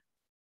zoom in.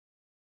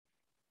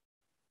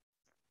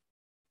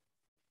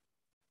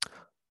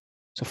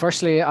 So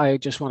firstly, I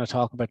just want to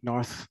talk about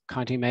North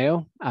County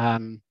Mayo.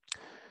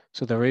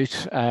 So the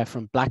route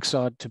from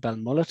Blacksod to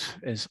Belmullet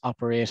is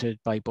operated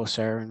by Bus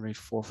Éireann Route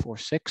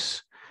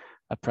 446,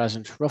 at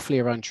present roughly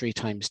around 3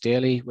 times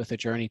daily with a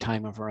journey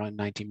time of around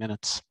 90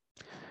 minutes.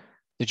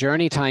 The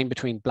journey time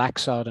between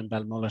Blacksod and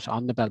Belmullet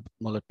on the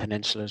Belmullet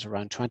Peninsula is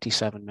around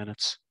 27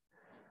 minutes.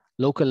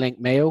 Local Link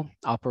Mayo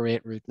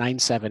operate route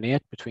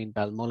 978 between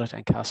Belmullet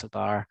and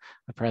Castlebar,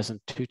 at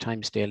present 2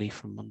 times daily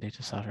from Monday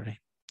to Saturday.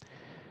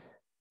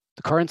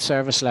 The current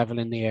service level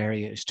in the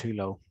area is too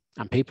low,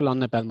 and people on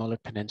the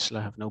Belmullet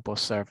Peninsula have no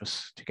bus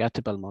service to get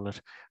to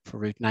Belmullet for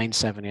route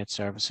 978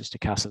 services to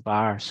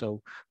Castlebar.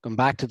 So going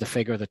back to the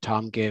figure that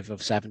Tom gave of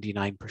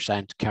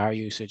 79% car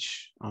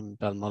usage on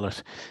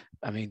Belmullet,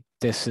 I mean,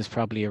 this is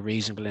probably a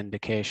reasonable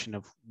indication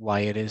of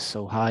why it is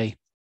so high.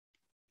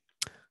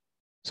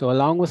 So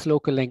along with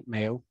Local Link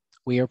Mayo,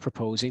 we are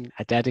proposing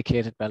a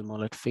dedicated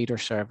Belmullet feeder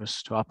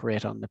service to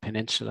operate on the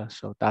peninsula.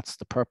 So that's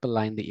the purple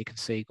line that you can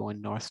see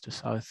going north to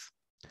south.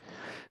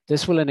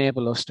 This will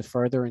enable us to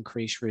further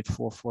increase route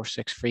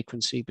 446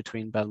 frequency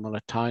between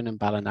Belmullet Town and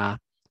Ballina.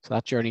 So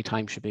that journey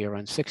time should be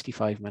around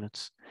 65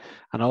 minutes,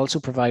 and also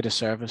provide a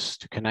service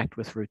to connect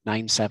with route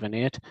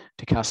 978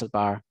 to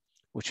Castlebar,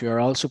 which we are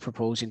also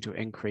proposing to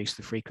increase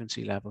the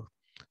frequency level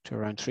to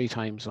around 3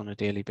 times on a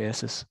daily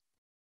basis.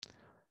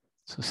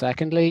 So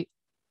secondly,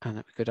 and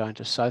we go down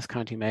to South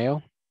County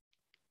Mayo.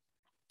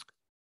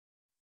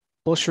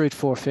 Bus route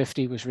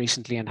 450 was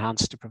recently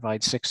enhanced to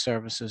provide 6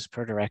 services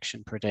per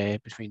direction per day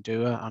between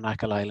Dua on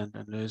Achill Island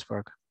and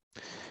Louisburg.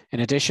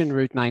 In addition,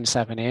 route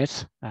 978,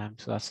 so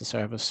that's the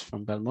service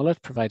from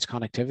Belmullet, provides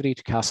connectivity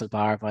to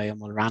Castlebar via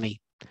Mulranny.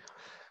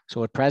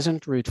 So at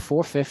present, route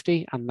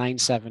 450 and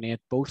 978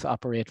 both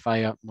operate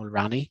via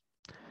Mulranny,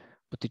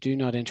 but they do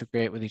not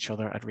integrate with each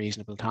other at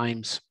reasonable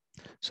times.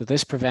 So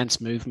this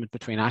prevents movement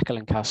between Achill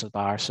and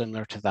Castlebar,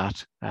 similar to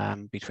that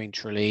between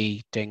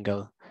Tralee,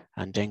 Dingle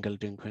and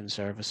Dingle-Dunquin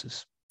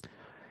services.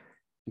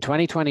 In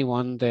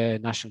 2021, the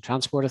National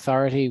Transport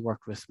Authority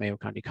worked with Mayo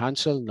County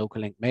Council,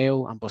 Local Link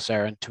Mayo and Bus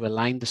Éireann to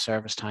align the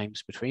service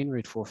times between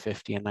route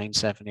 450 and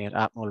 978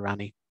 at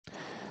Mulranny.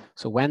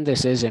 So when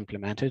this is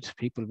implemented,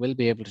 people will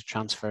be able to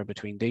transfer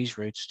between these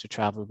routes to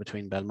travel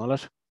between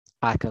Belmullet,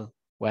 Achill,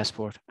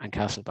 Westport and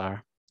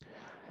Castlebar.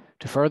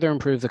 To further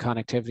improve the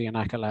connectivity on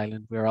Achill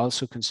Island, we are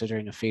also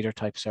considering a feeder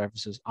type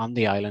services on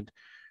the island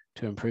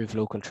to improve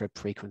local trip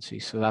frequency.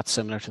 So that's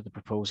similar to the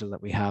proposal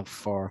that we have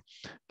for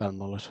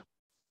Belmullet.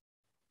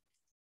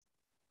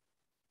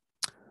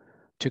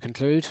 To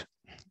conclude,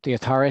 the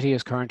authority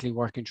is currently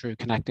working through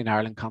Connecting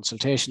Ireland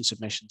consultation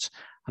submissions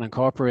and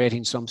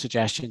incorporating some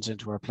suggestions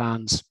into our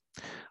plans.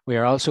 We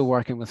are also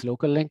working with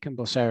Local Link and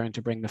Bus Éireann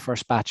to bring the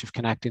first batch of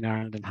Connecting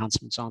Ireland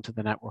enhancements onto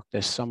the network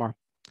this summer.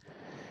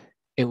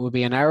 It would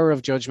be an error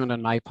of judgment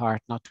on my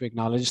part not to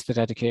acknowledge the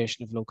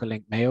dedication of Local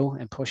Link Mayo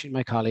in pushing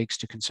my colleagues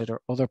to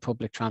consider other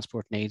public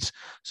transport needs,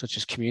 such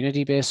as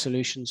community-based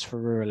solutions for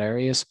rural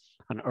areas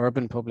and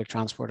urban public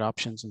transport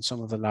options in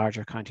some of the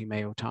larger County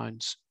Mayo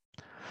towns.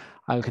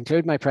 I will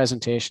conclude my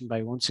presentation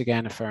by once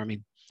again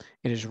affirming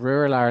it is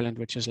rural Ireland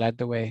which has led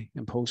the way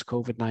in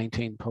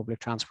post-COVID-19 public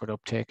transport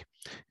uptake.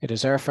 It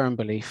is our firm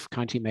belief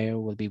County Mayo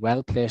will be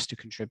well placed to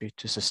contribute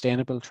to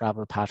sustainable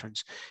travel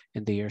patterns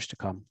in the years to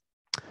come.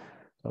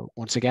 So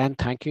once again,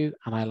 thank you,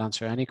 and I'll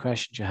answer any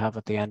questions you have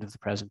at the end of the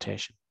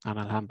presentation, and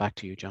I'll hand back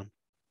to you, John.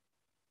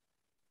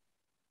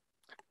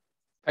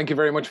 Thank you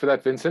very much for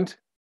that, Vincent.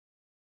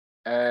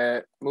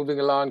 Moving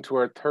along to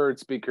our third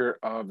speaker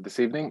of this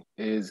evening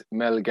is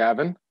Mel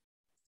Gavin.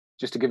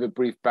 Just to give a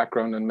brief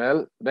background on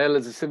Mel, Mel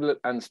is a civil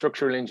and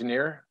structural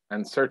engineer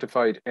and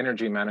certified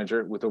energy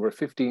manager with over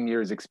 15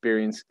 years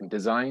experience in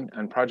design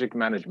and project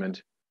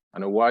management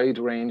on a wide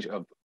range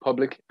of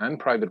public and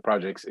private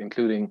projects,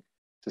 including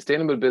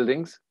sustainable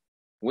buildings,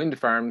 wind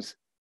farms,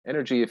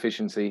 energy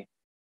efficiency,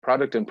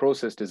 product and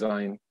process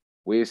design,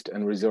 waste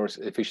and resource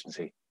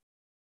efficiency.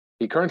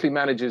 He currently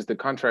manages the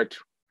contract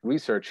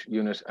research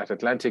unit at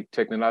Atlantic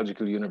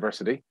Technological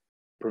University,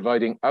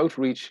 providing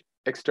outreach,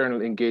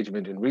 external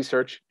engagement in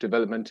research,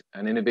 development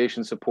and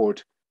innovation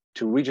support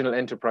to regional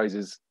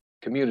enterprises,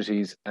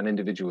 communities and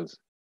individuals.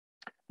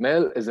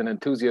 Mel is an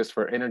enthusiast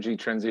for energy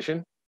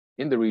transition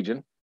in the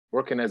region,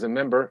 working as a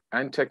member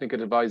and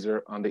technical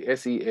advisor on the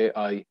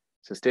SEAI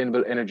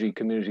Sustainable Energy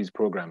Communities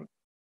Programme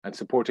and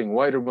supporting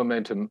wider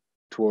momentum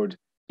toward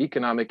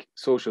economic,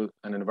 social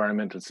and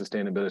environmental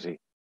sustainability.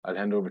 I'll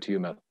hand over to you,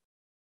 Mel.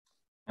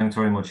 Thanks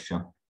very much,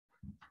 John.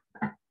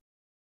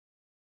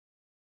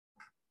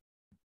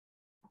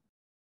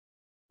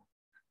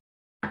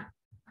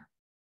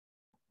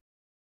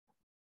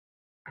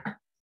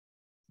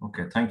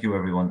 Okay, thank you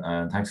everyone,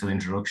 and thanks for the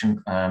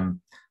introduction.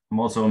 I'm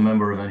also a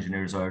member of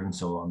Engineers Ireland,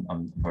 so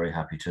I'm very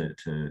happy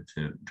to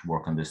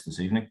work on this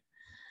evening.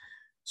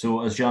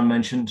 So as John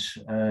mentioned,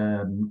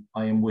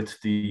 I am with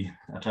the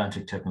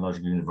Atlantic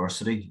Technological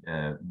University.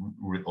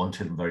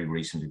 Until very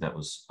recently, that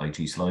was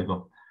IT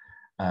Sligo,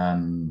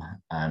 and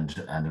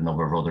a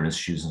number of other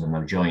institutions I've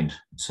now joined.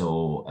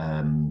 So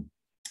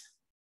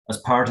as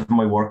part of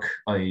my work,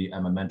 I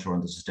am a mentor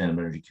on the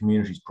Sustainable Energy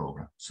Communities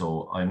Programme.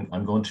 So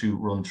I'm going to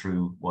run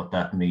through what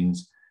that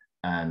means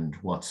and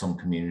what some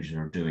communities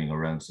are doing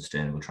around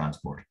sustainable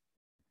transport.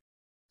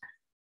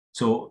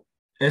 So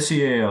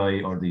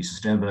SEAI, or the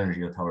Sustainable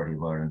Energy Authority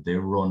of Ireland, they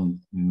run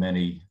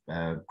many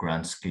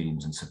grant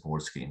schemes and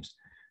support schemes.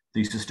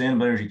 The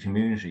Sustainable Energy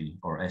Community,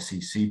 or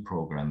SEC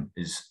program,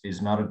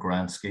 is not a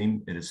grant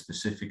scheme. It is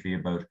specifically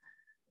about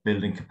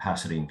building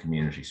capacity in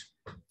communities.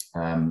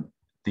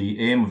 The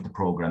aim of the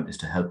program is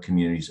to help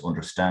communities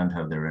understand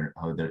how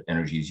their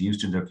energy is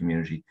used in their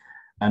community,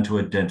 and to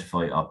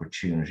identify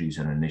opportunities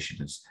and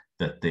initiatives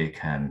that they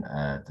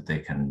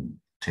can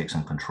take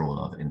some control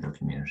of in their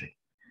community.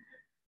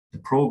 The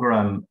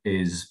program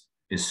is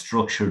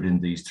structured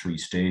in these 3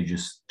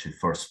 stages: to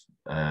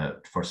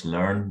first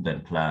learn,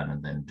 then plan,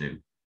 and then do.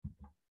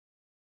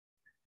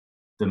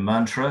 The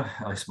mantra,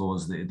 I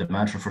suppose, the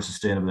mantra for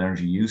sustainable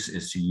energy use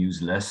is to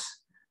use less,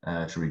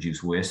 to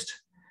reduce waste,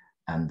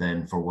 and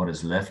then for what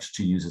is left,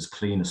 to use as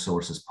clean a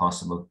source as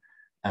possible,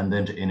 and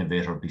then to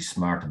innovate or be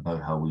smart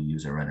about how we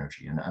use our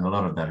energy. And a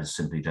lot of that is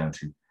simply down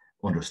to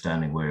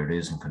understanding where it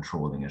is and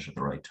controlling it at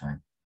the right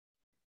time.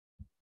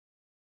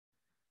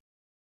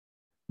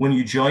 When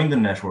you join the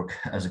network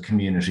as a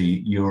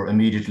community, you're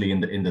immediately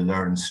in the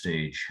learn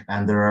stage,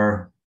 and there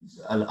are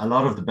a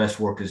lot of the best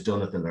work is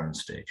done at the learn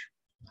stage.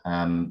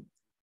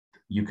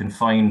 You can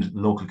find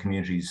local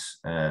communities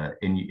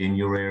in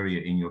your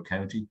area, in your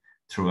county,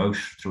 throughout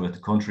the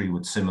country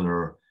with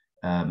similar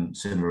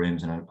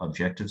aims and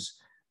objectives.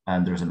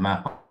 And there's a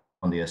map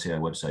on the SAI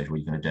website where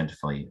you can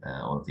identify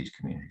all of these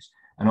communities.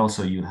 And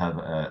also you have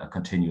a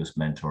continuous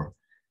mentor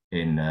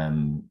in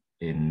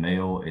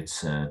Mayo.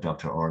 It's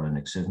Dr. Orla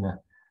Nixivna,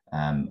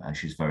 and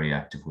she's very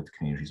active with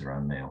communities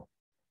around Mayo.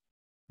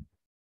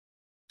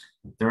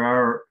 There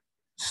are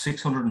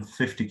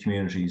 650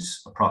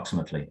 communities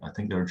approximately. I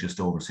think there are just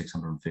over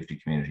 650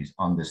 communities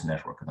on this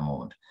network at the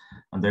moment.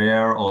 And they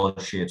are all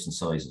shapes and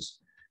sizes.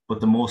 But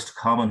the most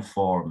common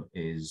form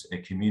is a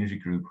community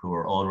group who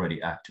are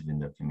already active in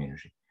their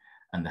community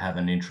and have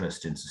an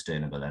interest in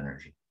sustainable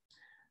energy.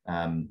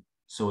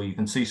 So you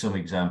can see some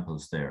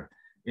examples there.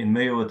 In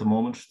Mayo at the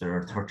moment, there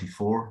are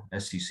 34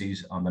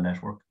 SCCs on the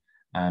network,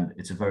 and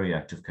it's a very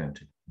active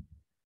county.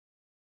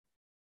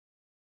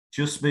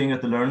 Just being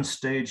at the learn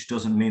stage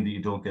doesn't mean that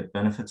you don't get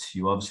benefits.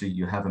 You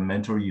have a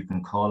mentor you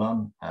can call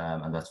on,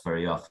 and that's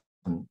very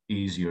often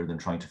easier than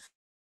trying to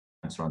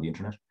answer on the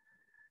internet.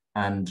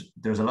 And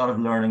there's a lot of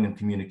learning and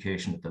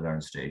communication at the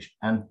learn stage.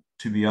 And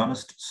to be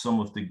honest, some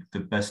of the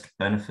best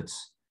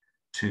benefits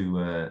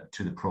to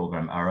the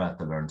program are at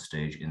the learn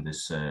stage in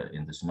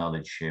this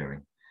knowledge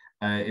sharing.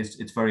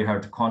 It's very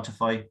hard to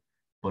quantify,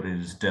 but it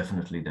is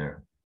definitely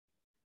there.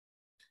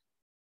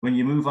 When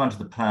you move on to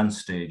the plan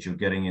stage, you're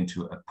getting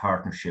into a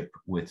partnership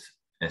with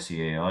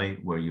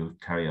SEAI, where you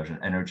carry out an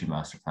energy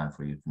master plan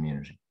for your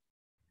community.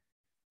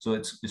 So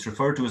it's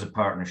referred to as a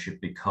partnership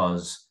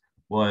because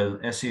while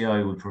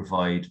SEAI will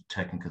provide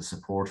technical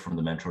support from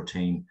the mentor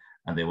team,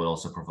 and they will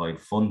also provide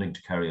funding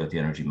to carry out the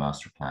energy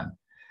master plan,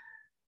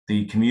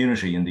 the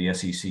community and the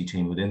SEC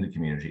team within the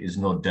community is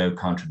no doubt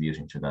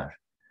contributing to that.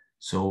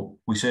 So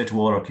we say to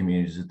all our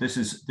communities that this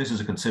is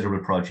a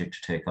considerable project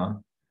to take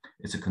on.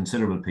 It's a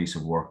considerable piece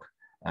of work.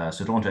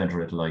 So don't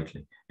enter it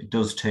lightly. It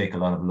does take a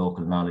lot of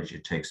local knowledge,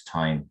 it takes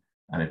time,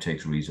 and it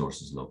takes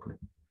resources locally.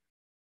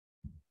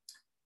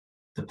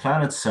 The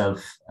plan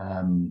itself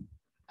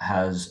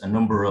has a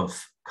number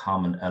of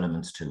common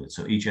elements to it.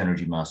 So each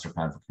energy master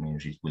plan for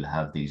communities will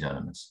have these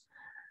elements.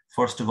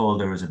 First of all,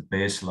 there is a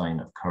baseline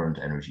of current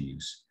energy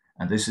use,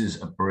 and this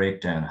is a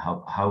breakdown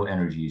of how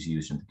energy is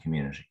used in the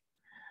community.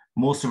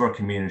 Most of our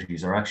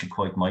communities are actually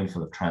quite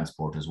mindful of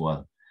transport as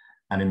well.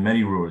 And in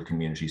many rural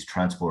communities,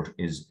 transport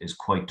is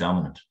quite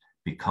dominant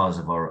because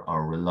of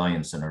our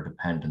reliance and our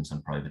dependence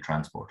on private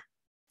transport.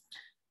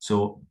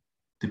 So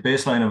the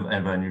baseline of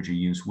energy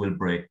use will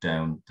break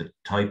down the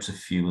types of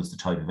fuels, the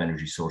type of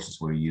energy sources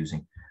we're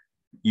using.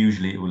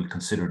 Usually it will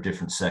consider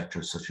different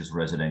sectors such as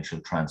residential,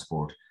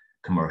 transport,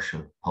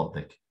 commercial,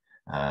 public,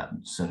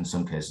 in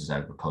some cases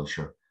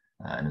agriculture,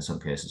 and in some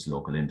cases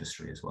local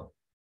industry as well.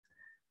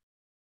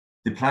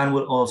 The plan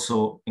will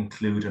also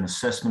include an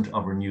assessment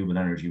of renewable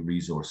energy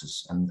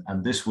resources,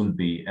 and this will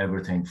be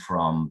everything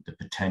from the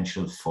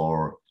potential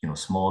for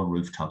small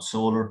rooftop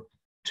solar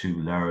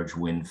to large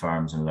wind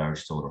farms and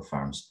large solar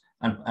farms,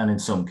 and in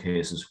some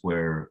cases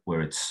where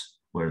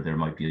there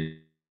might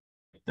be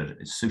that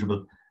is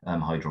suitable,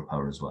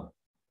 hydropower as well.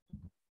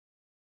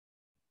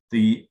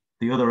 The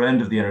other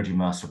end of the energy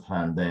master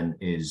plan then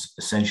is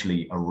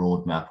essentially a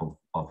roadmap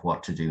of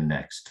what to do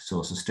next.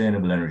 So a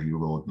sustainable energy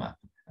roadmap.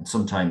 And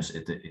sometimes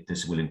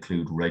this will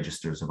include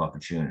registers of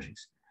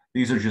opportunities.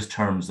 These are just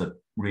terms that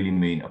really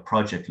mean a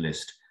project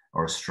list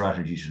or a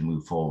strategy to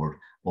move forward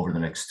over the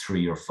next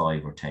 3 or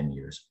 5 or 10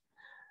 years.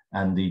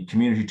 And the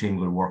community team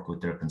will work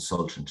with their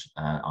consultant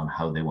on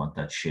how they want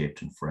that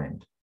shaped and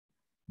framed.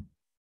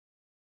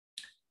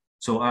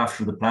 So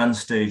after the plan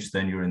stage,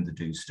 then you're in the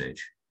do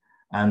stage.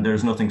 And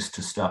there's nothing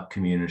to stop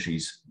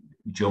communities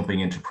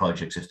jumping into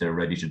projects if they're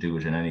ready to do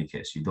it in any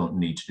case. You don't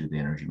need to do the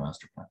energy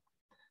master plan.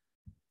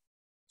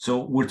 So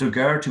with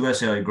regard to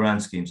SAI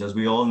grant schemes, as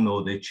we all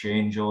know, they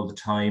change all the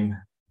time.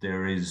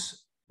 There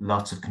is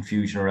lots of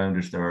confusion around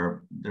it.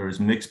 There is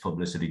mixed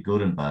publicity,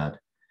 good and bad.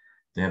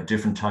 They have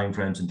different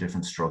timeframes and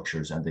different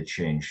structures, and they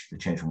change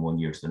from one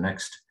year to the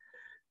next.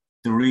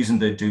 the reason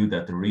they do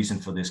that, the reason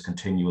for this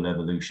continual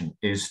evolution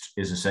is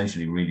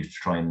essentially really to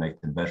try and make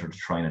them better, to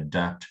try and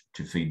adapt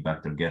to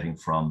feedback they're getting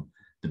from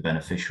the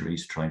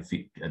beneficiaries, try and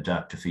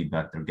adapt to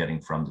feedback they're getting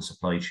from the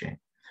supply chain.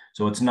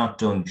 So it's not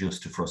done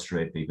just to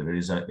frustrate people. It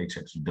is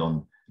actually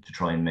done to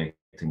try and make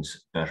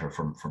things better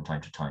from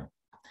time to time.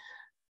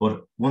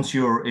 But once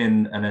you're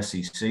in an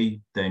SEC,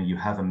 then you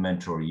have a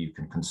mentor you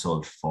can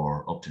consult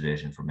for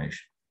up-to-date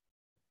information.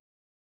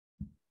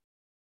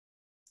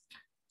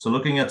 So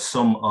looking at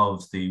some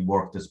of the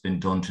work that's been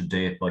done to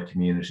date by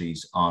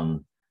communities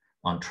on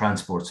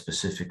transport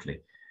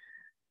specifically,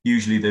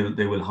 usually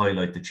they will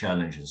highlight the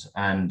challenges.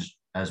 And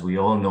as we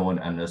all know,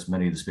 and as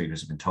many of the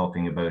speakers have been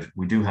talking about,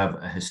 we do have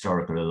a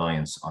historical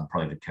reliance on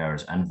private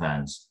cars and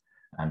vans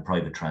and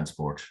private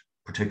transport,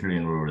 particularly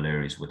in rural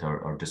areas with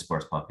our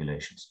dispersed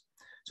populations.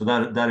 So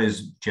that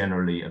is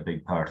generally a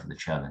big part of the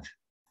challenge.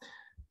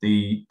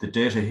 The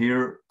data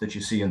here that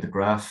you see in the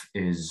graph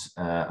is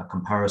a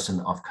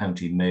comparison of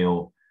County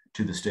Mayo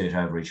to the state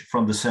average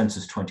from the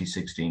census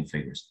 2016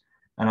 figures.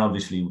 And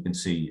obviously we can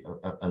see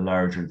a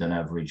larger than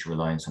average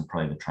reliance on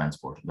private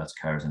transport, that's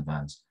cars and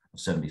vans, of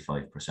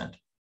 75%.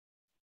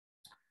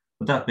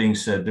 But that being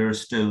said, there are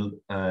still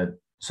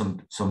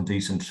some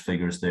decent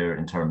figures there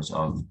in terms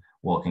of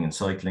walking and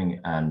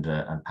cycling and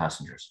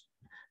passengers.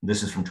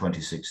 This is from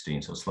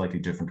 2016, so slightly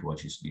different to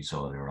what you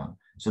saw earlier on.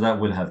 So that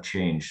will have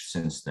changed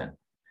since then.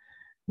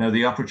 Now,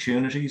 the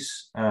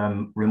opportunities,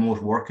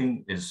 remote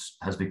working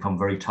has become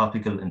very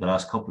topical in the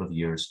last couple of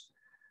years.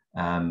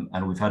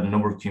 And we've had a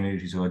number of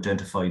communities who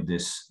identified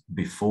this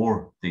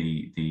before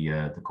the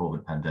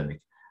COVID pandemic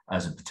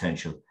as a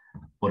potential,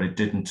 but it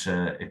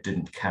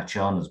didn't catch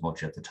on as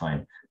much at the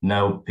time.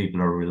 Now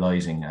people are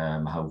realizing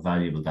how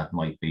valuable that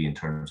might be in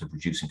terms of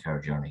reducing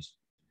car journeys.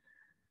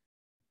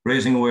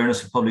 Raising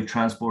awareness of public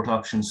transport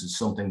options is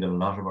something that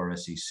a lot of our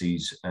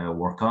SECs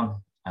work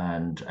on,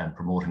 and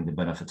promoting the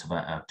benefits of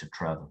active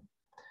travel.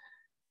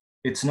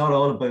 It's not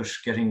all about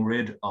getting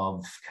rid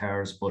of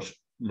cars, but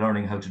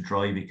learning how to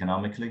drive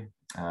economically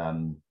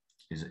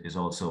is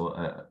also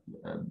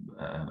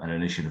an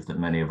initiative that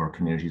many of our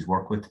communities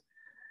work with.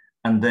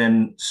 And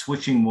then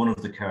switching one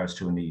of the cars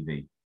to an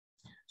EV.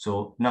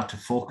 So not to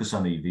focus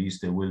on EVs,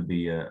 there will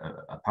be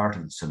a part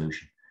of the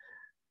solution,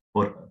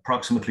 but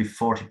approximately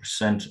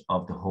 40%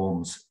 of the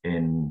homes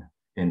in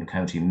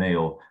County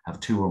Mayo have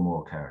 2 or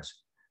more cars.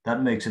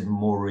 That makes it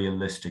more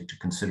realistic to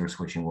consider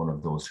switching one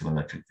of those to an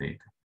electric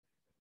vehicle.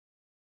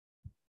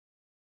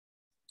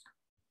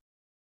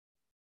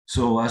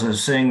 So as I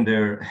was saying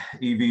there,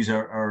 EVs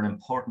are an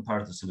important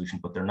part of the solution,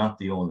 but they're not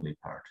the only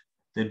part.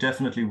 They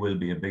definitely will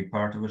be a big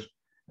part of it,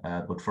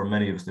 but for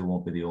many of us, they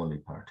won't be the only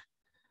part.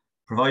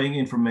 Providing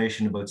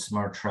information about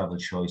smart travel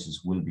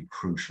choices will be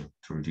crucial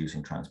to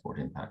reducing transport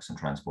impacts and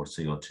transport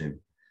CO2.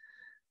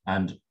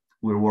 And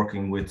we're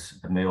working with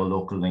a Mayo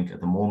Local Link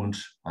at the moment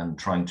and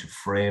trying to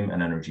frame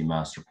an energy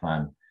master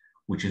plan,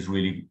 which is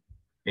really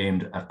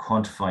aimed at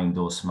quantifying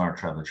those smart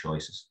travel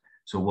choices.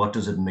 So what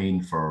does it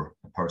mean for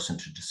a person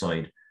to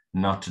decide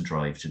not to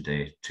drive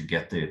today, to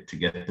get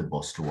the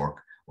bus to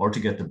work, or to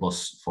get the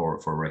bus for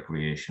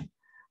recreation?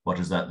 What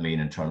does that mean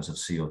in terms of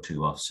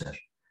CO2 offset?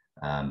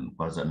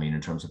 What does that mean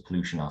in terms of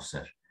pollution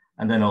offset?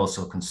 And then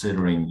also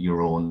considering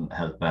your own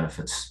health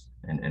benefits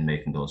in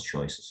making those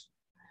choices.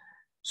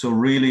 So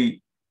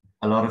really,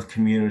 a lot of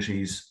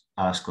communities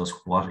ask us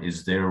what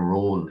is their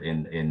role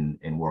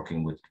in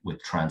working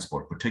with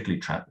transport,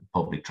 particularly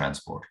public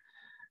transport.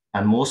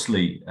 And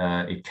mostly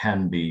it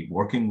can be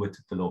working with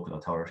the local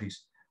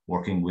authorities,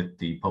 working with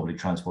the public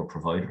transport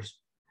providers,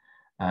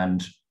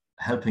 and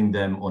helping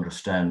them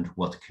understand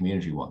what the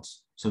community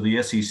wants. So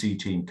the SEC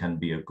team can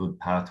be a good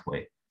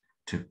pathway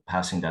to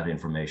passing that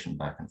information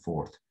back and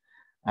forth,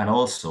 and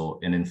also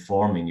in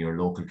informing your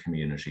local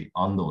community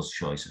on those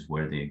choices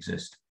where they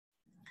exist.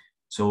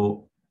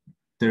 So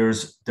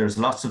there's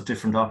lots of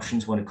different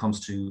options when it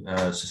comes to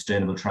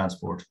sustainable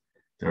transport.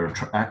 There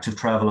are active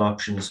travel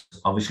options.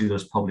 Obviously,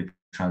 there's public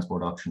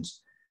transport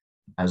options.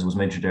 As was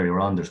mentioned earlier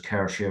on, there's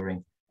car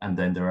sharing, and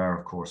then there are,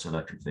 of course,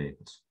 electric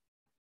vehicles.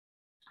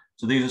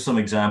 So these are some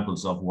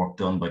examples of work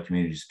done by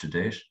communities to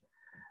date.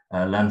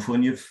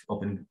 Lanfuinev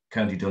up in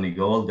County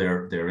Donegal,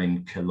 they're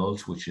in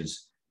Killult, which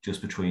is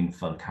just between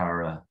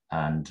Falcara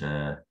and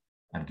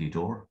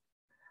Gweedore.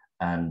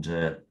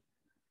 And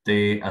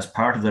they, as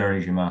part of their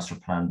energy master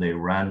plan, they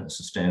ran a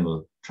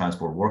sustainable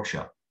transport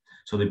workshop.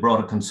 So they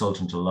brought a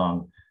consultant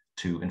along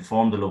to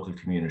inform the local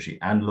community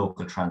and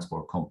local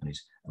transport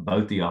companies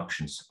about the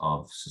options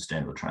of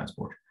sustainable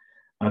transport.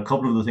 And a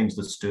couple of the things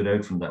that stood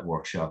out from that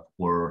workshop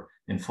were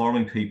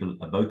informing people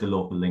about the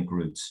local link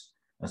routes,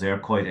 as they are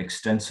quite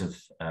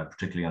extensive,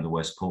 particularly on the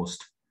west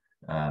coast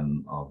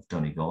of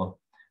Donegal.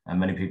 And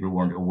many people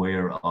weren't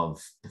aware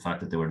of the fact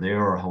that they were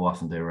there or how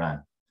often they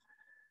ran.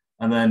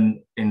 And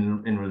then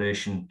in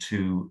relation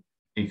to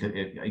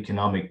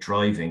economic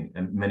driving,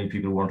 and many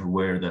people weren't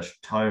aware that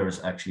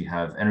tires actually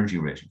have energy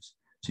ratings.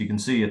 So you can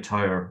see a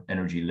tire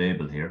energy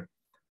label here,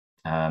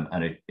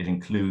 and it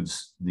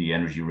includes the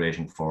energy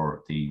rating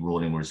for the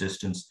rolling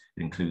resistance.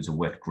 It includes a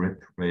wet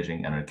grip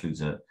rating, and it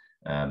includes a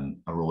a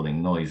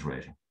rolling noise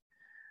rating.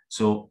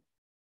 So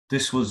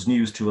this was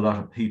news to a lot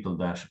of people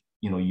that,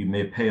 you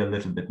may pay a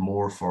little bit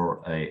more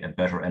for a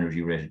better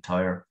energy rated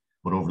tire,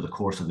 but over the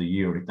course of the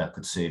year, that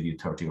could save you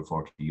 30 or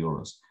 40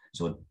 euros.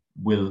 So it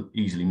will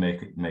easily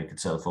make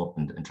itself up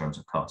in terms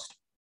of cost.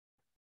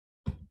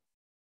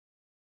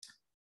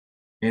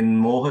 In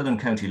Mohill and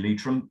County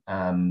Leitrim,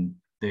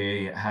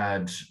 they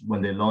had,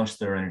 when they launched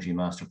their energy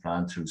master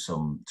plan through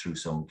some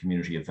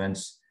community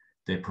events,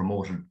 they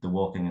promoted the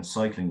walking and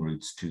cycling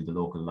routes to the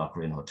local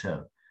Lochrain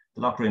Hotel.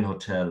 The Lochrain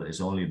Hotel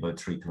is only about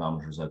 3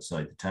 kilometres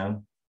outside the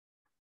town,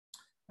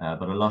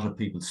 but a lot of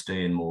people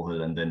stay in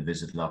Mohill and then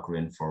visit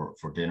Lochrain for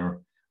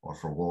dinner or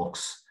for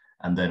walks,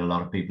 and then a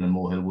lot of people in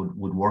Mohill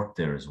would work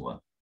there as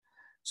well.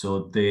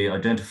 So they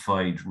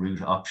identified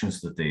route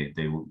options that they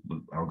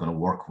are going to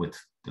work with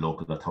the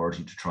local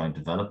authority to try and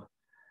develop.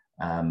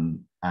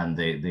 And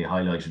they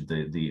highlighted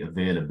the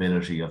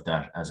availability of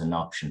that as an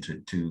option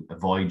to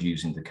avoid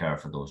using the car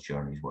for those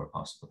journeys where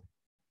possible.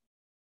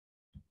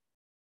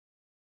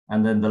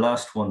 And then the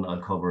last one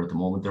I'll cover at the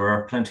moment, there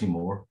are plenty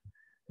more,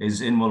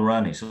 is in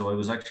Mulranny. So I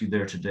was actually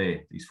there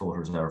today. These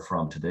photos are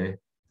from today.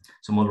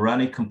 So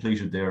Mulranny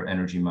completed their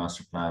energy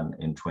master plan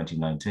in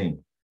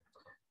 2019.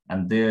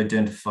 And they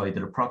identified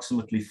that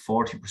approximately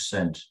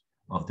 40%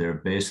 of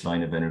their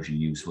baseline of energy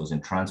use was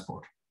in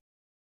transport.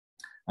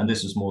 And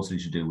this is mostly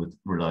to do with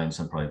reliance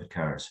on private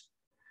cars.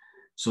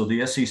 So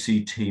the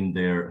SEC team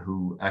there,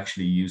 who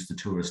actually used the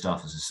tourist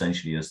office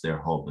essentially as their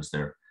hub, as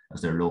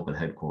their local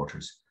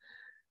headquarters,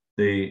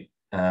 they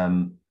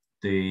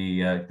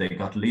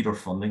got leader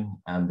funding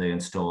and they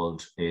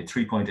installed a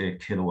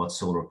 3.8 kilowatt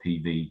solar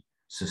PV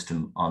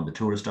system on the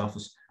tourist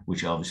office,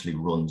 which obviously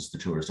runs the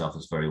tourist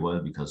office very well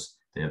because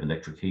they have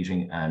electric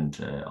heating and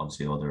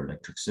obviously other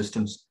electric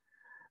systems.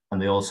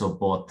 And they also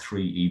bought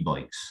 3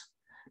 e-bikes.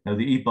 Now,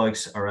 the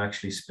e-bikes are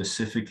actually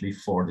specifically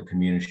for the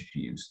community to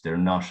use. They're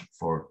not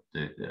for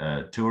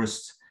the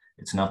tourists.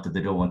 It's not that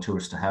they don't want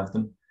tourists to have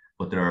them,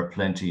 but there are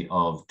plenty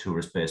of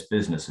tourist-based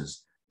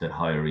businesses that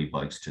hire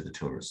e-bikes to the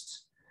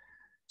tourists.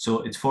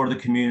 So it's for the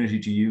community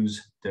to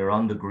use. They're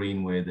on the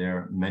Greenway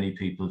there. Many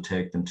people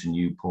take them to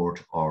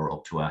Newport or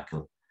up to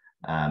Achill,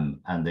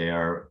 and they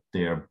are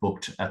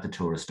booked at the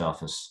tourist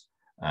office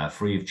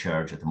free of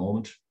charge at the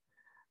moment.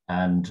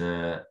 And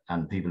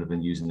people have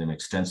been using them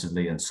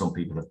extensively, and some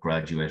people have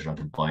graduated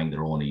onto buying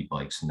their own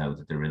e-bikes now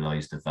that they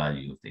realize the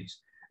value of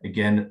these.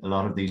 Again, a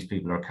lot of these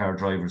people are car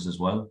drivers as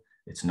well.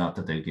 It's not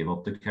that they give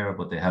up the car,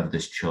 but they have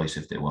this choice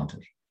if they want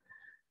it.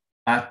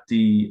 At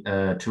the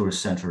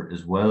tourist centre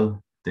as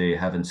well, they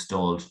have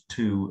installed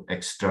 2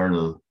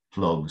 external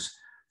plugs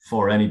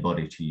for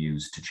anybody to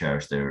use to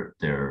charge their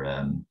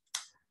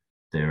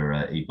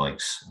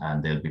e-bikes,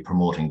 and they'll be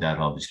promoting that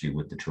obviously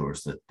with the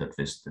tourists that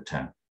visit the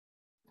town.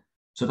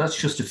 So that's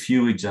just a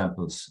few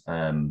examples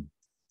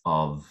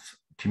of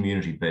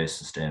community-based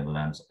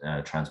sustainable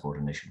transport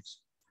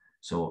initiatives.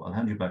 So I'll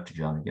hand you back to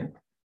John again.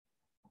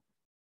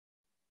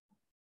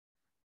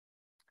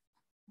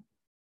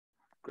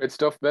 Great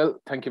stuff,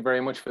 Bill. Thank you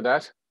very much for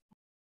that.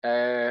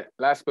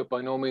 Last but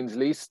by no means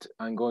least,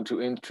 I'm going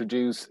to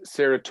introduce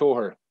Sarah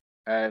Toher.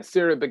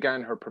 Sarah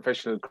began her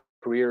professional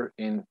career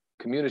in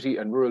community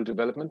and rural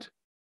development,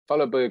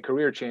 followed by a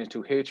career change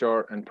to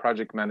HR and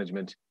project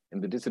management in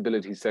the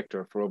disability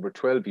sector for over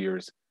 12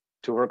 years,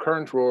 to her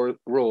current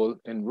role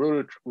in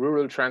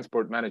rural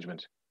transport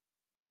management.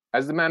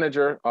 As the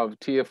manager of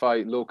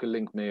TFI Local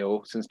Link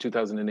Mayo since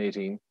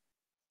 2018,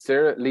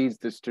 Sarah leads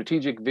the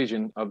strategic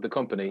vision of the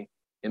company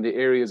in the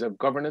areas of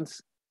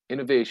governance,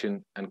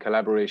 innovation, and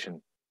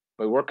collaboration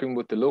by working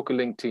with the Local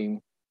Link team,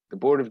 the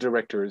board of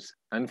directors,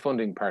 and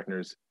funding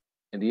partners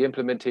in the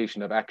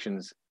implementation of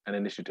actions and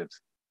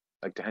initiatives.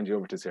 I'd like to hand you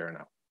over to Sarah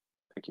now.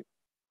 Thank you.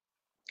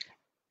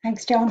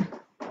 Thanks, John.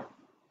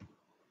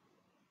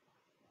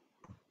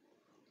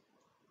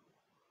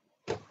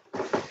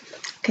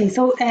 Okay,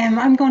 so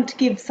I'm going to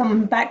give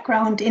some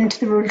background into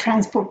the Rural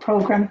Transport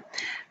Programme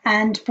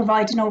and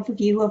provide an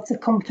overview of the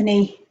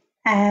company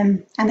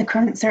and the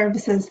current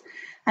services,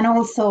 and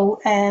also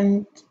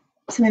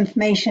some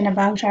information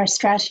about our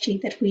strategy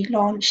that we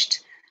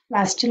launched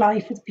last July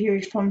for the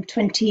period from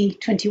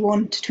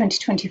 2021 to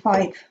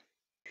 2025.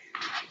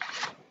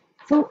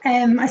 So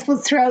I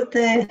suppose throughout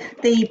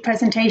the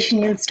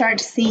presentation, you'll start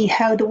to see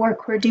how the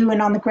work we're doing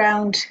on the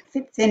ground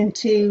fits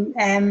into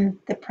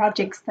the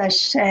projects that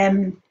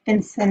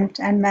Vincent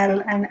and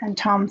Mel and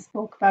Tom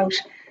spoke about.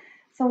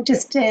 So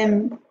just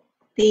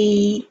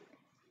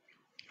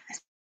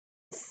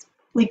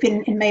we've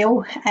been in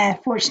Mayo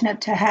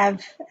fortunate to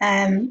have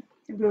the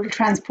Rural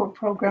Transport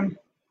Programme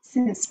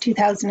since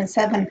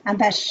 2007, and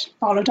that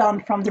followed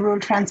on from the Rural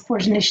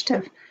Transport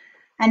Initiative.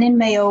 And in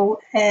Mayo,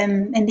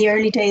 in the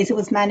early days, it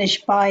was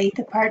managed by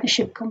the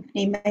partnership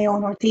company Mayo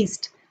North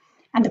East.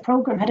 And the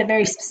programme had a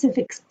very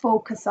specific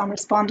focus on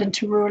responding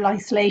to rural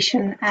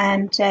isolation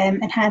and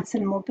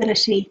enhancing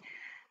mobility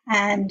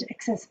and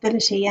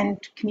accessibility and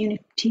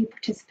community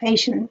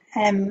participation,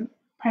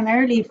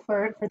 primarily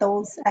for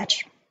those at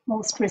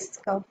most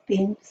risk of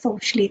being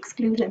socially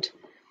excluded.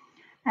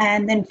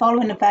 And then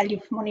following a value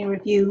for money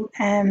review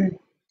in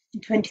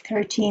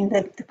 2013,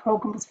 the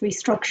programme was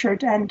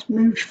restructured and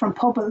moved from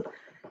PUBL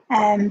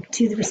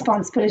to the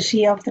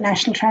responsibility of the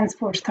National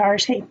Transport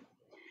Authority.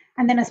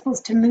 And then I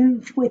suppose to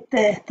move with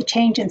the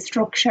change in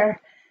structure,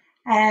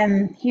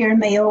 here in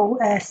Mayo,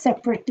 a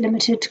separate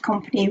limited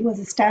company was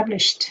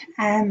established,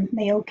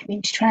 Mayo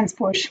Community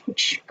Transport,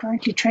 which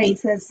currently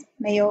trades as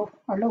Mayo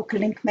or Local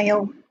Link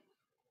Mayo.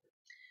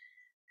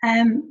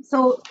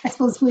 So I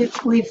suppose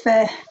we've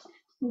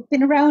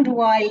been around a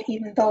while,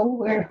 even though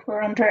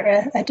we're under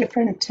a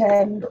different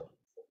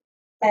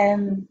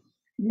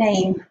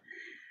name.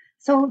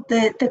 So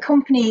the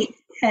company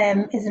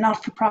is a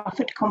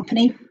not-for-profit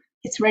company.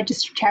 It's a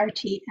registered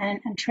charity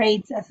and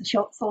trades as a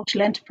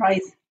social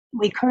enterprise.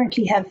 We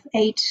currently have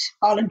 8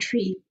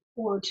 voluntary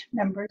board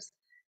members,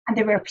 and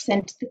they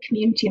represent the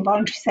community and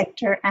voluntary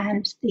sector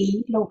and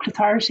the local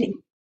authority.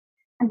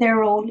 And their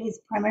role is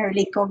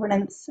primarily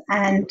governance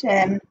and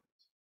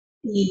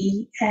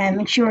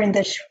ensuring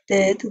that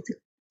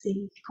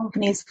the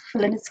company is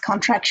fulfilling its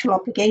contractual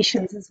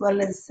obligations, as well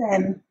as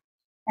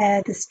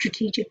the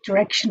strategic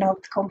direction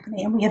of the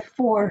company. And we have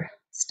 4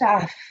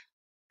 staff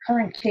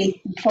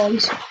currently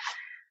employed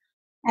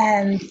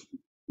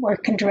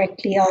working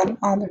directly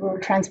on the rural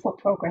transport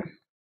programme.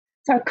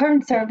 So our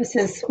current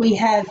services, we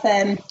have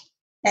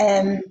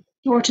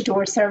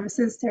door-to-door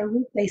services, they're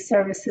route-based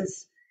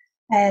services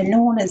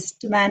known as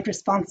demand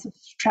responsive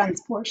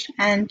transport,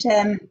 and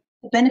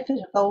the benefit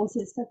of those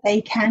is that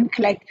they can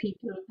collect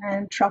people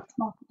and drop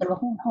them off at their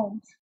own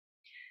homes.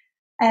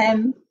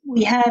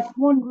 We have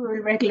 1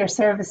 rural regular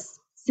service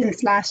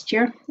since last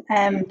year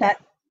that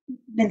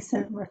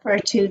Vincent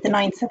referred to, the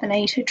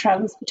 978, who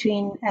travels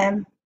between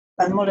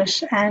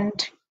Balmullet and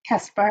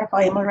Castlebar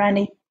via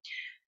Mulranny.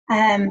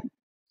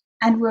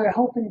 And we're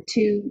hoping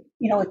to,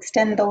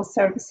 extend those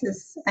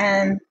services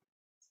in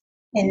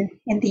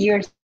the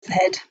years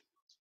ahead.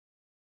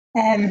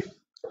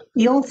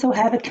 We also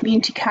have a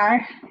community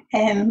car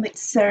which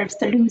serves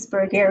the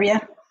Lewisburg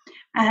area,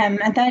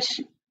 and that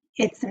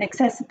it's an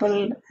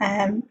accessible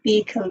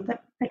vehicle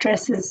that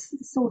addresses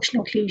social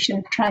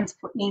inclusion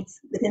transport needs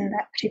within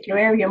that particular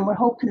area, and we're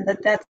hoping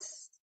that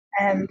that's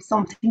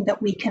something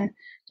that we can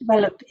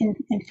develop in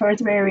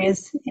further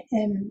areas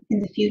in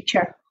the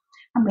future.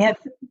 And we have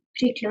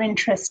particular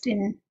interest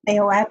in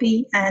Mayo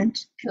Abbey and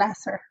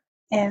Killasser,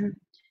 and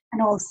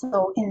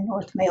also in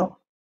North Mayo.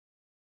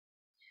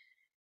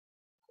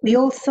 We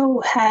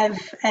also have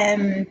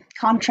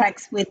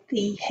contracts with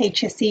the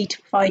HSE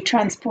to provide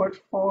transport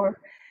for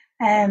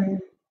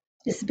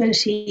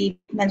disability,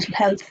 mental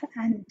health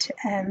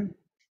and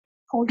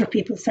older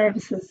people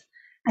services,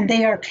 and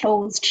they are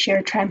closed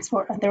shared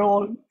transport, and they're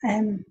all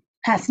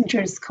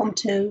passengers come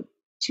to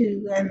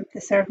the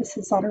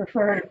services on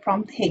referral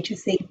from the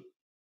HSE.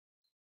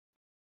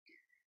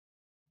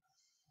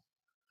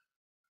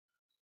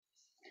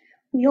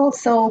 We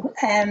also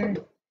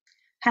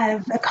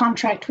have a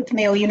contract with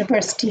Mayo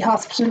University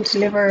Hospital to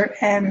deliver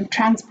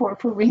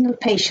transport for renal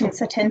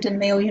patients attending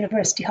Mayo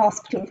University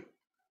Hospital.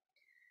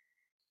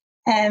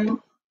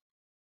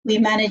 We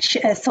manage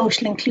a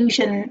social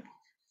inclusion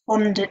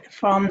fund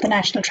from the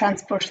National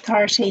Transport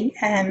Authority,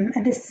 and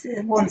this is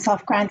a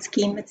once-off grant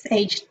scheme. It's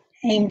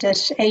aimed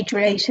at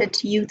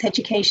age-related youth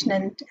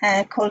education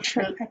and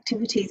cultural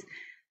activities.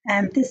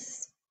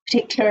 This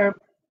particular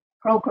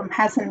programme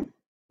hasn't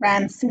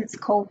ran since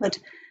COVID.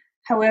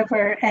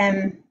 However,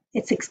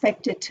 it's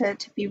expected to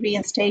be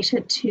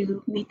reinstated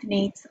to meet the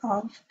needs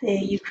of the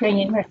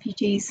Ukrainian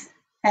refugees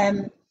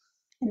in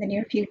the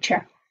near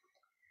future.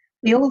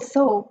 We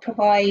also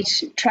provide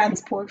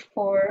transport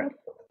for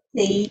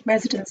the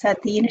residents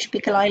at the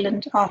Inishbigel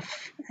Island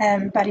off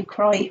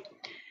Ballycroy,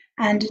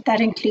 and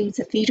that includes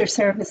a feeder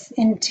service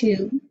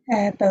into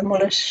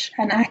Balmullet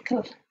and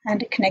Achill,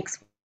 and it connects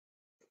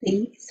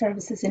the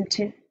services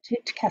into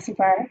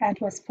Castlebar and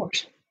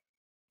Westport.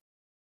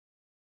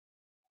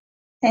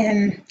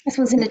 I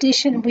suppose in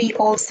addition, we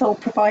also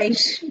provide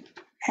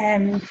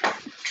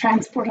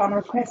transport on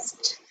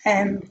request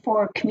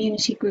for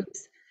community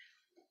groups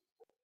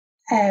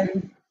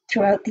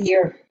throughout the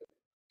year.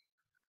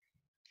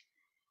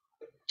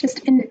 Just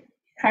in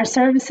our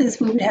services,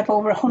 we would have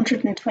over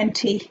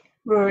 120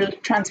 rural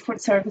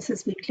transport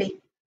services weekly.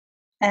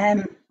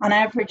 On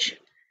average,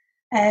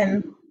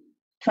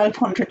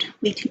 1,200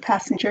 weekly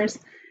passengers.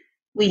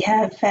 We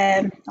have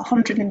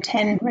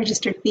 110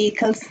 registered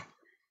vehicles,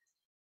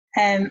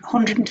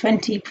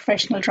 120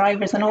 professional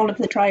drivers, and all of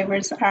the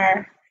drivers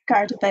are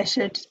Garda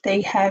vetted.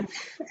 They have,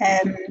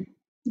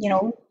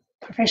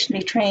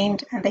 professionally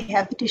trained, and they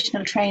have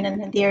additional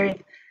training in the area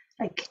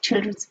like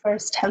children's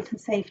first, health and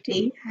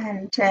safety,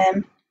 and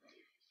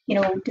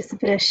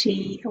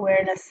disability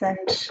awareness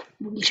and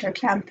wheelchair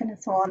clamping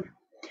and so on.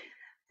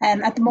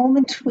 At the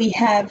moment, we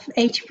have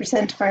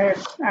 80% of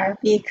our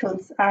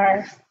vehicles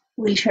are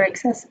wheelchair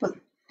accessible.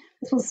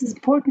 I suppose it's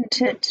important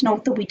to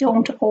note that we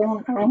don't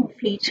own our own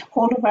fleet.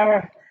 All of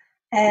our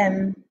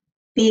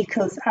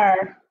vehicles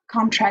are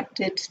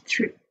contracted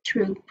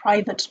through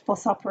private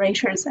bus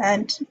operators,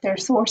 and they're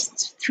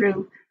sourced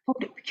through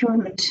public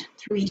procurement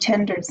through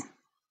e-tenders.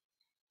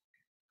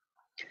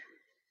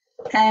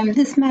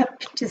 This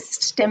map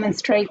just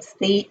demonstrates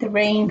the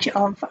range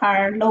of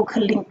our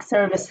local link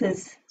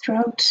services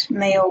throughout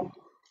Mayo.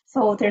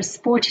 So there's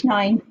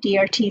 49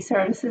 DRT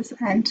services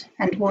and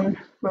one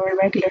rural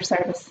regular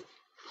service.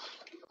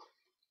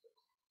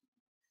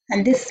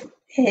 And this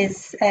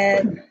is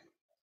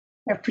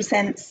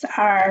represents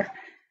our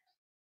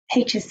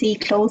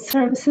HSE closed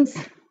services.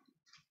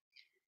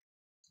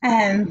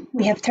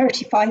 We have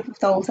 35 of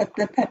those.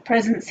 At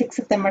present, 6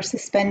 of them are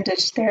suspended.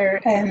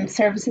 They're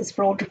services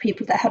for older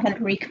people that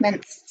haven't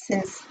recommenced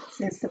since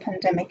the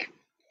pandemic.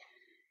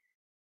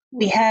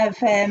 We have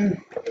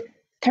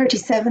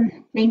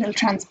 37 renal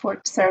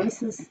transport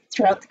services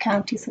throughout the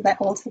county, so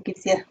that also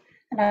gives you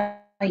an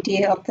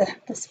idea of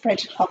the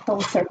spread of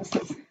those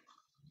services.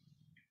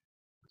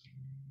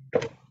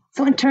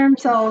 So in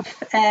terms of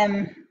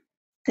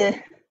the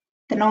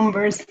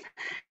numbers,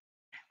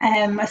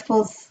 I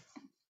suppose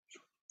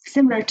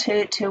similar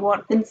to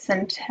what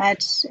Vincent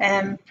had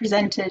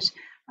presented,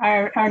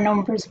 our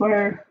numbers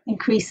were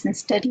increasing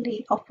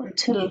steadily up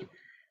until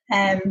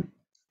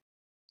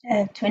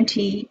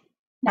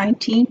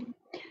 2019,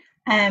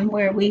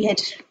 where we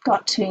had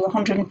got to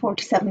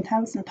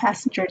 147,000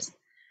 passengers.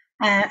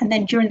 And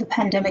then during the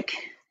pandemic,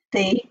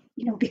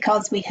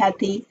 because we had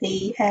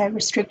the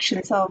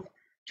restrictions of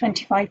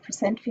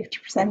 25%,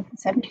 50%, and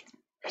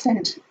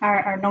 70%,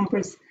 our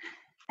numbers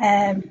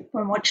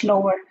were much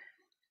lower.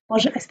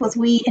 But I suppose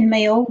we in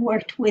Mayo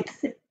worked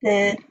with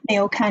the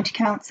Mayo County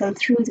Council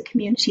through the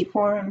community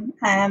forum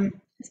as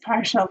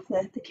part of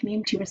the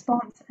community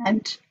response,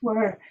 and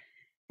were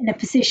in a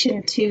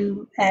position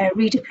to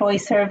redeploy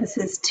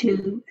services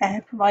to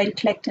provide a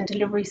collect and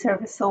delivery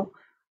service. So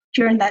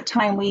during that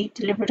time, we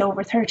delivered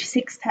over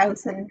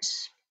 36,000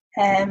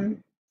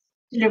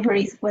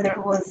 deliveries, whether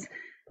it was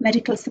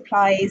medical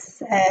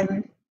supplies,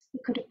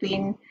 it could have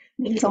been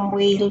Meals on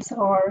Wheels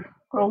or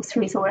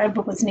groceries or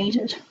whatever was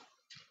needed.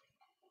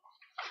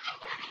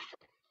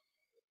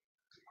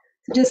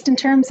 So just in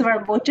terms of our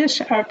budget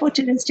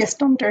is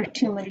just under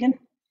 2 million,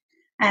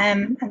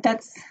 and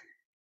that's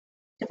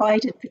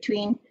divided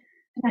between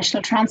the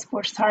National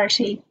Transport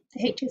Authority,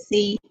 the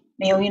HSE,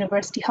 Mayo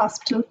University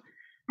Hospital,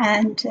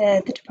 and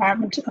the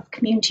Department of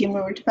Community and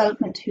Rural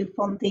Development, who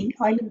fund the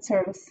island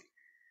service.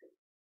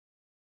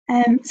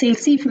 So you'll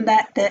see from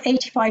that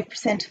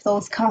 85% of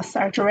those costs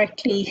are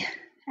directly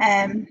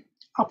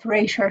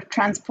operator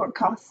transport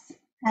costs,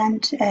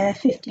 and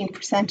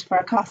 15% of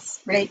our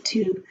costs relate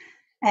to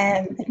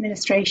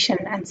administration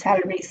and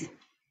salaries.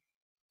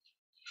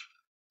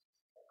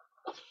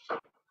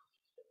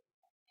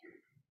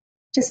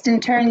 Just in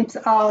terms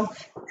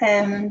of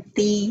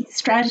the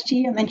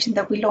strategy, I mentioned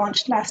that we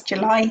launched last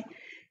July.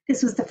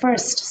 This was the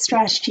first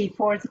strategy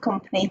for the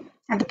company,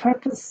 and the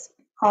purpose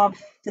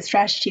of the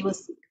strategy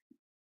was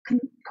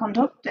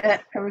conduct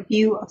a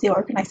review of the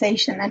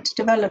organisation and to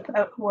develop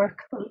a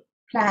workable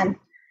plan,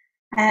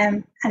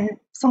 and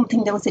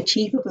something that was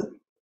achievable.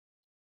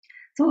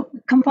 So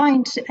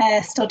combined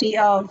study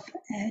of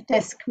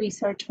desk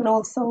research, but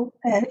also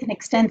an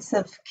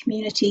extensive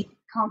community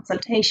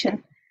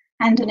consultation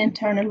and an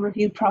internal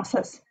review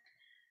process.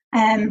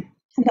 And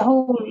the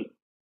whole,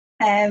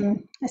 I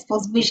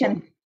suppose,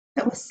 vision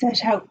that was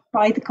set out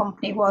by the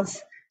company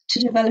was to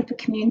develop a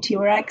community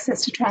where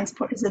access to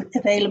transport is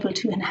available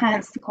to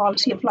enhance the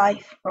quality of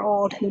life for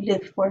all who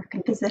live, work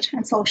and visit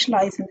and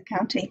socialise in the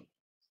county.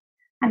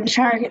 And the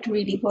target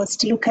really was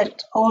to look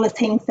at all the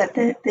things that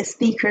the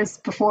speakers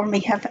before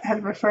me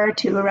have referred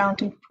to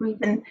around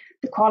improving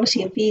the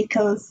quality of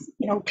vehicles,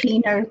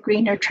 cleaner,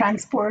 greener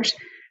transport,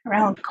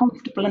 around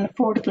comfortable and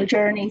affordable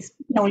journeys,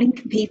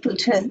 linking people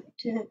to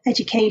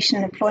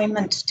education,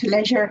 employment, to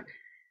leisure,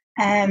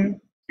 and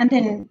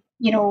then,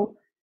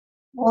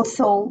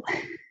 also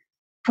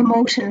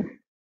promoting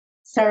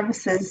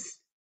services,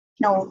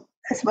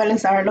 as well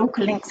as our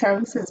local link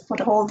services,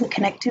 but all the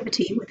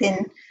connectivity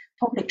within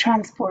public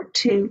transport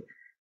to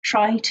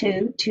try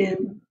to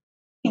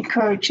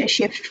encourage a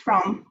shift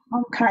from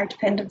car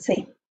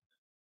dependency.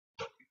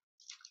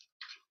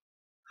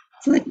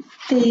 So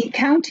the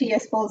county, I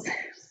suppose,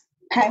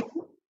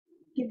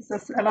 gives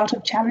us a lot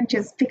of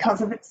challenges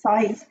because of its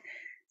size.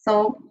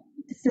 So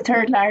it's the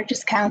third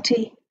largest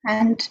county,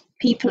 and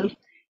people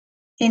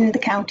in the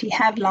county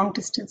have long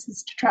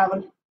distances to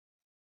travel.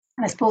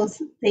 And I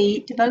suppose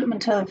the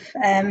development of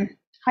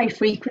high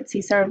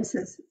frequency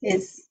services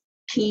is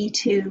key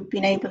to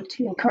being able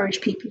to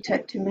encourage people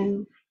to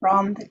move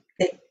from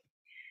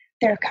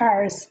their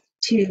cars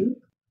to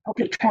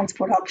public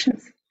transport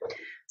options.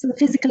 So the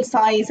physical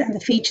size and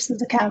the features of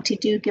the county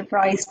do give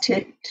rise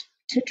to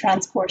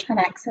transport and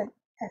access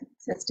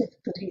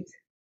difficulties.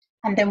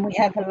 And then we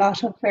have a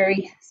lot of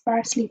very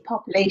sparsely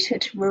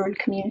populated rural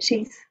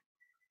communities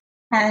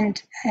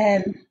and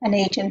an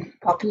ageing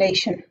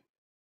population.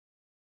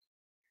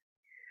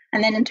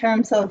 And then in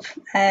terms of,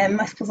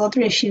 I suppose, other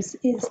issues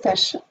is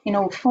that,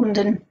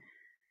 funding,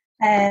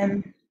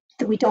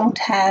 that we don't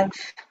have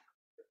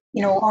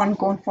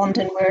ongoing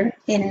funding. We're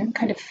in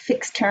kind of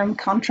fixed term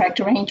contract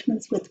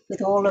arrangements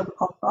with all of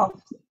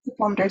the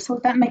funders. So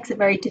that makes it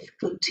very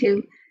difficult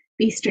to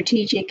be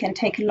strategic and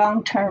take a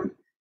long-term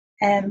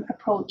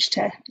approach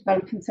to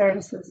developing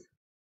services.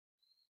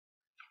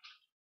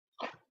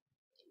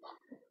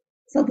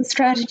 So the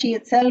strategy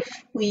itself,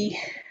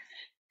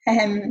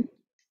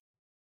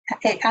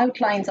 it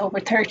outlines over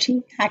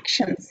 30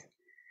 actions,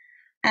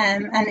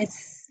 and I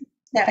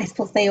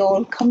suppose they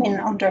all come in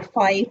under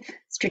 5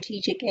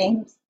 strategic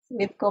aims. So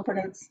we have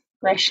governance,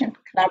 progression,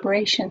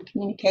 collaboration,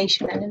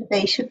 communication, and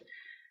innovation.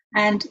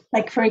 And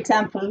like, for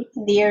example,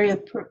 in the area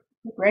of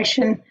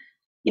progression,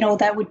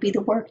 that would be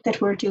the work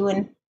that we're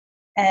doing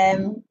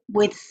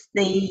with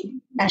the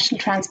National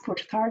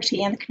Transport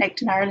Authority and the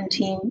Connecting Ireland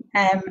team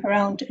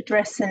around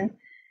addressing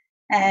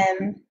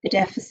the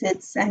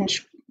deficits and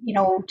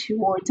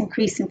towards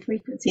increasing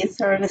frequency of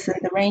service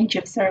and the range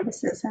of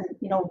services, and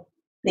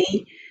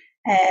the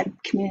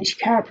community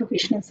car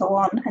provision and so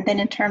on. And then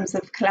in terms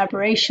of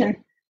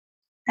collaboration,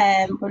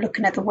 we're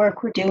looking at the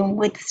work we're doing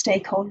with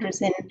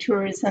stakeholders in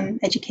tourism,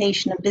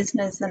 education and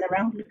business, and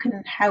around looking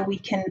at how we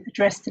can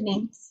address the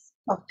needs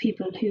of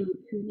people who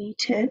need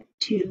to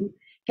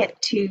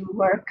get to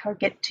work or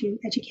get to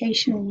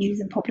education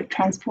using public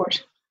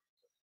transport.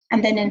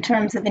 And then in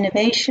terms of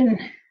innovation,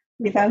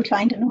 we've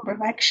outlined a number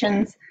of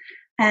actions,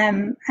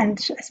 and I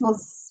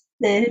suppose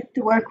the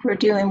work we're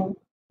doing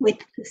with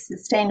the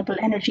sustainable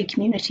energy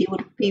community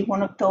would be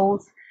one of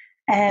those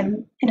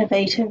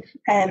innovative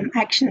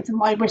actions. And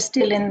while we're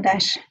still in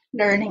that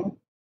learning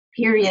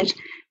period,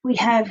 we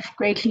have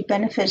greatly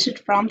benefited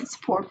from the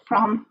support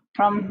from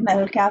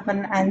Mel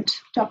Gavin and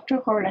Dr.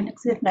 Orlan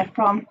Exivna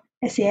from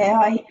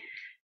SEAI.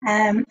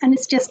 And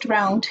it's just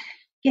around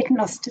getting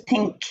us to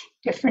think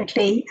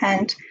differently,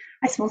 and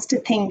I suppose to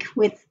think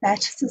with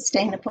that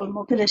sustainable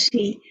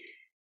mobility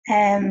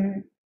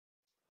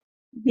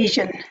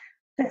vision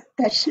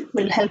that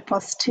will help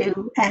us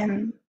to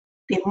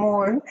be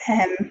more,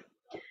 I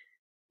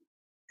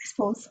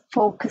suppose,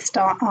 focused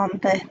on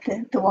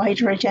the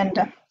wider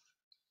agenda.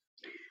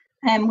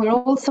 We're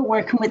also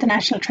working with the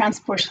National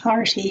Transport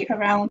Authority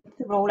around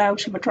the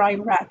rollout of a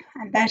driver app,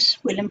 and that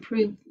will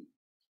improve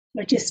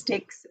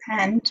logistics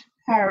and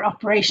our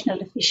operational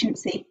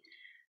efficiency.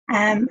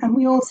 And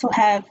we also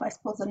have, I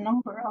suppose, a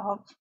number of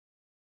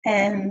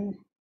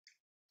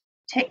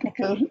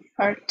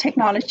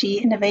technology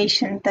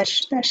innovation that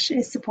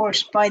is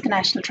supported by the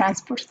National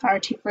Transport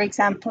Authority. For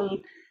example,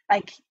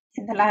 like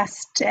in the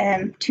last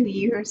 2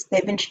 years,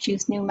 they've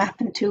introduced new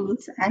mapping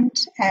tools and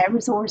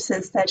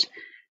resources that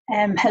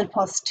help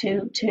us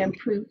to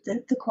improve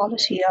the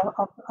quality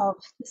of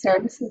the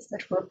services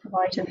that we're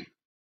providing.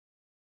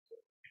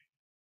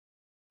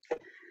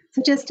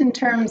 So just in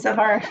terms of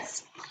our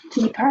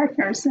key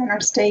partners in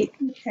our state,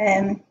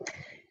 I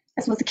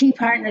suppose the key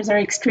partners are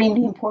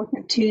extremely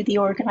important to the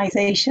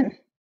organisation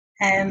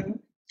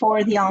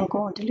for the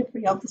ongoing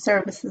delivery of the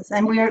services.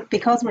 And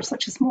because we're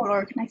such a small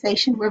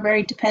organisation, we're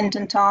very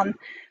dependent on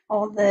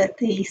all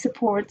the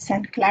supports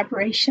and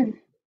collaboration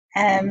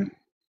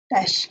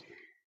that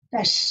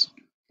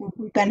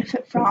we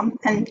benefit from.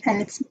 And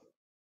it's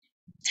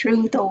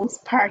through those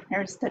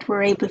partners that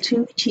we're able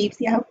to achieve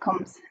the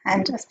outcomes.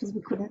 And I suppose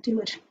we couldn't do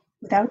it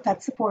without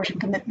that support and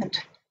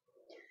commitment.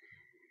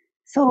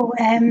 So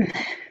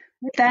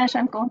with that,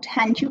 I'm going to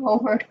hand you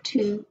over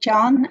to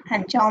John,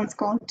 and John's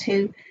going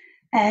to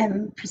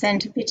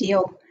present a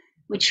video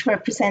which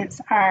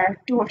represents our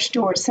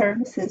door-to-door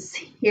services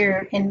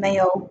here in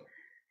Mayo,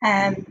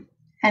 and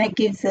it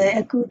gives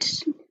a good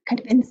kind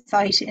of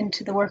insight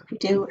into the work we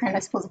do, and I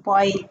suppose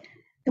why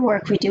the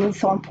work we do is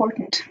so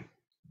important.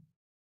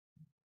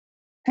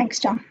 Thanks,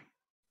 John.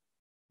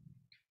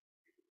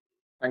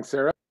 Thanks,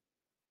 Sarah.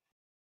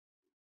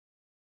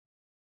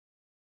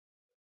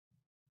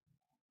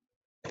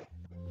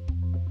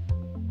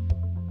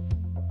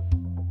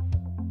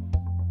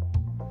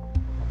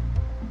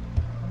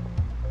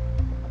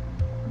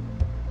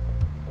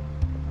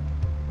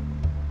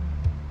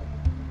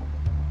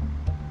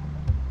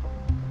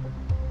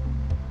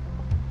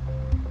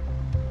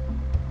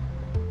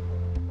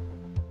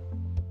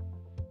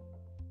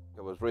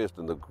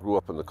 Grew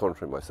up in the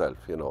country myself,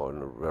 in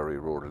a very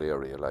rural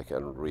area,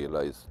 and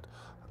realised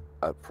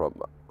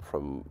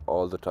from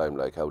all the time,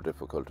 how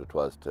difficult it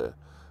was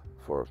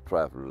for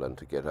travel and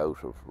to get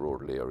out of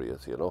rural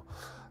areas,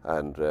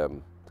 And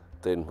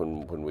then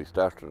when we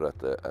started at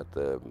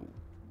the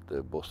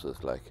buses,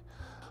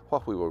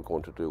 what we were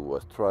going to do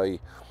was try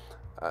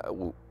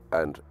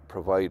and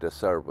provide a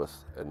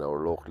service in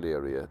our local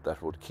area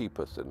that would keep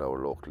us in our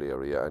local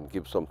area and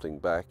give something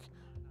back.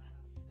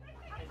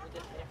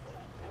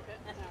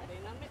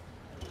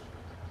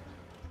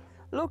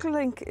 Local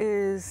Link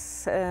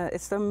is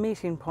it's their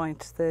meeting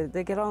point.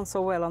 They get on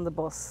so well on the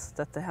bus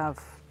that they have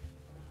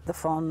the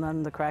fun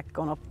and the crack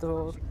going up the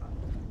road.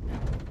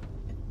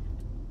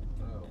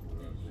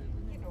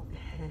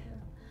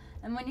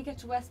 And when you get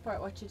to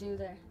Westport, what you do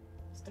there?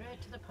 Straight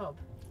to the pub.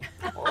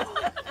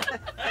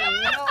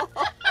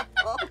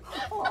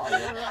 Oh,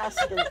 you're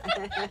rascal.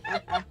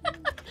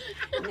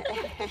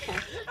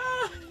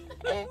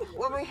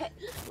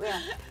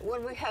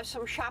 when we have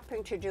some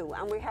shopping to do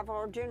and we have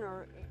our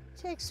dinner.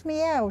 It takes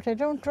me out. I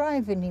don't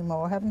drive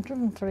anymore. I haven't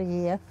driven for a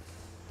year.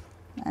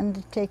 And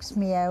it takes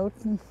me out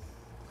and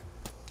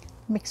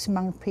mix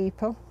among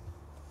people.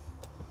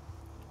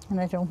 And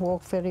I don't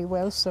walk very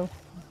well, so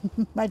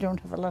I don't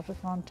have a lot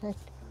of contact.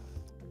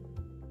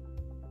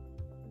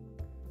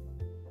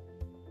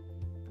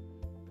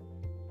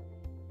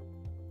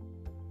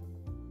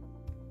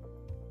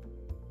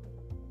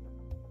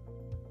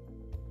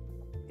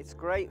 It's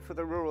great for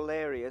the rural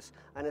areas,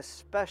 and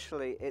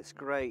especially it's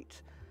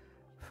great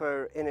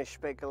for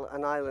Inishbiggle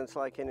and islands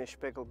like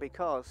Inishbiggle,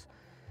 because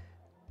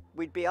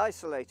we'd be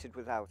isolated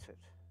without it.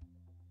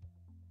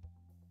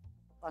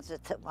 Once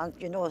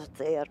you know it's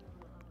there,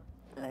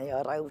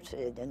 you're out,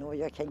 you know,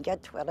 you can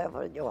get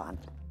wherever you want.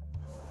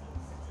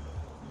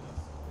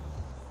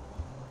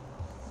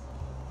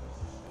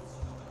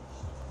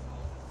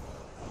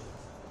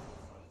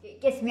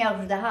 It gets me out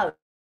of the house.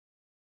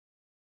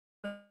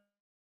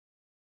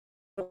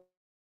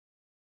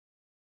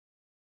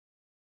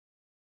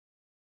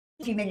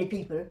 Too many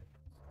people.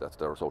 That's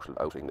their social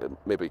outing.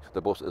 Maybe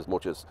the bus as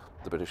much as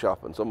the bit of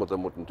shopping. Some of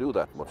them wouldn't do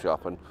that much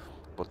shopping,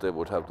 but they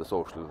would have the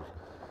social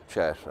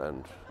chat,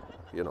 and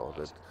you know,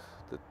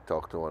 they'd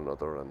talk to one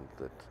another, and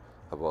they'd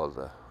have all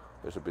the,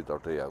 it would be their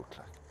day out.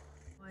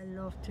 Like. I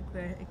love to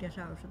get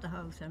out of the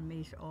house and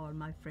meet all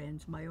my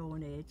friends my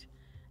own age,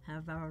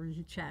 have our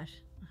little chat.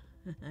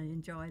 I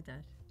enjoy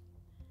that.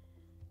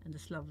 And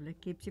it's lovely.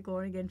 Keeps you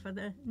going again for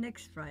the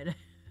next Friday.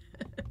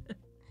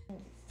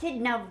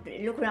 Sitting out,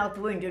 looking out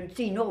the window and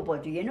see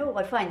nobody, you know,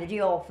 I find the day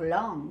awful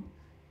long.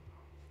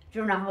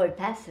 Don't know how it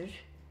passes.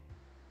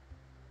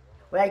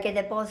 Well, I get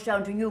the bus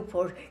down to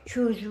Newport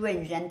Tuesday,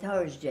 Wednesday and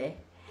Thursday.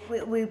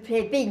 We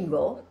play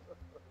bingo,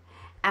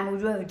 and we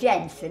do have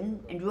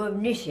dancing, and we have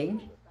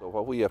knitting. So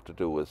what we have to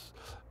do is,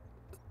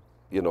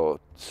 you know,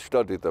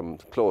 study them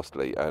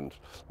closely and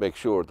make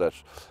sure that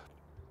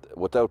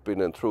without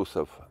being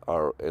intrusive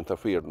or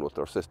interfering with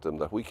their system,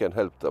 that we can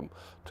help them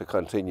to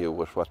continue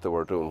with what they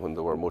were doing when they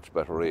were much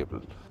better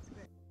able.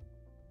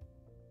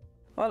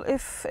 Well,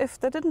 if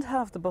they didn't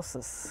have the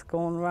buses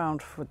going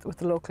around with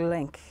the local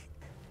link,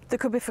 they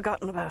could be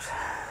forgotten about.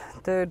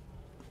 They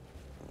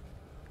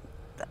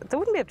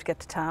wouldn't be able to get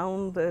to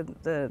town.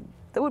 They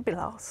would be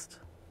lost.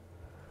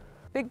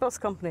 Big bus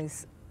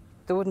companies,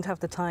 they wouldn't have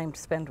the time to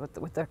spend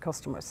with their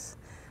customers,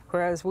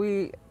 whereas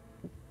we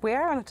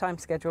are on a time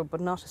schedule,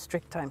 but not a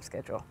strict time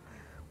schedule.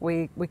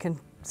 We can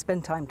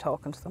spend time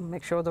talking to them,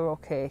 make sure they're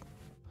okay.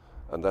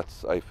 And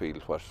that's, I feel,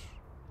 what,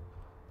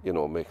 you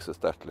know, makes us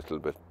that little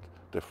bit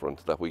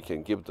different, that we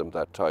can give them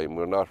that time.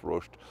 We're not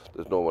rushed,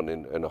 there's no one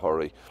in a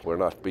hurry. We're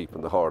not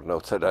beeping the horn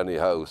outside any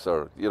house,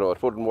 or, you know,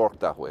 it wouldn't work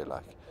that way.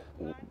 Like,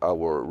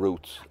 our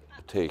routes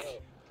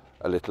take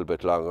a little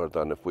bit longer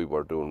than if we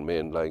were doing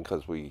mainline,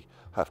 because we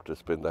have to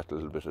spend that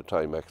little bit of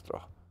time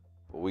extra.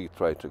 We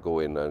try to go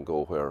in and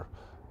go where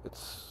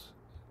it's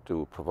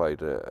to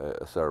provide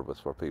a service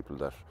for people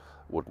that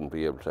wouldn't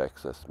be able to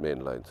access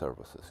mainline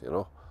services, you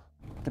know.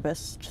 The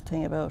best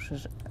thing about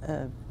it,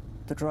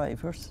 the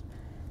drivers,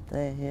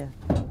 they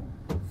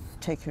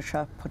take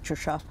your put your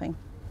shopping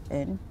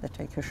in, they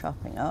take your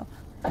shopping off,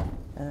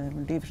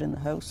 leave it in the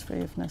house for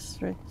you if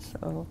necessary.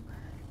 So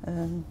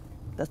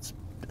that's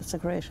a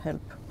great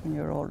help when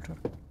you're older.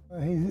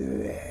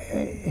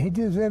 He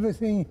does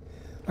everything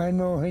I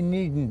know he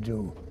needn't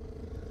do,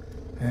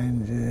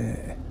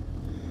 and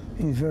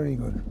he's very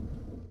good.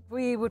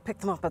 We would pick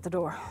them up at the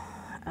door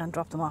and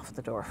drop them off at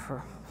the door.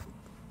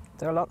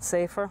 They're a lot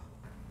safer.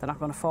 They're not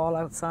going to fall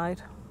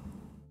outside.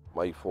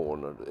 My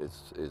phone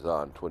is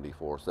on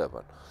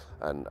 24/7,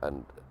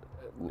 and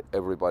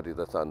everybody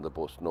that's on the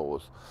bus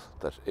knows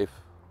that if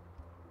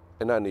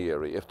in any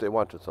area, if they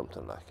wanted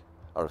something like,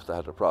 or if they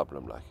had a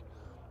problem like,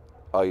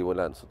 I will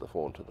answer the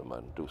phone to them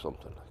and do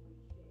something like.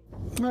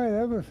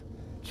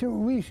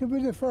 We should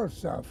be the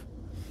first off,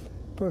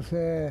 but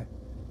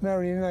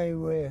Mary and I,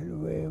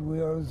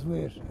 we always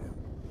wait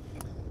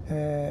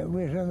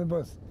on the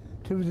bus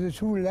to the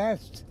two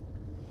last,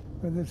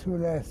 when the two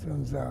last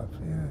ones off,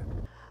 yeah.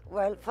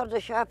 Well, for the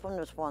shopping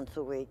it's once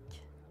a week,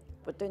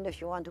 but then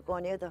if you want to go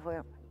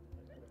anywhere,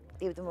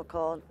 give them a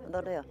call and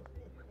they're there.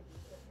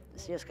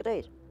 It's just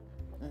great.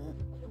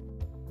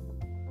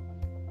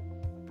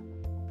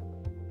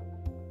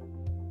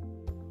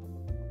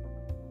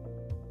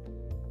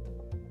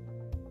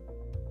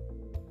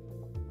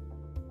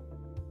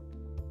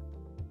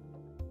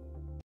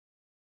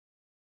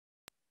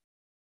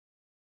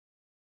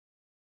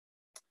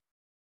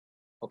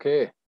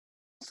 Okay,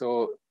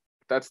 so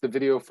that's the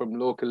video from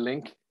Local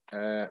Link.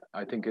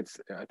 I think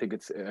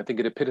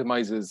it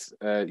epitomizes,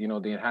 you know,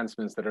 the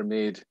enhancements that are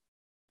made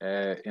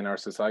in our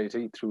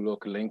society through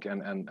Local Link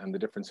and the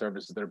different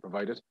services that are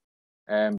provided.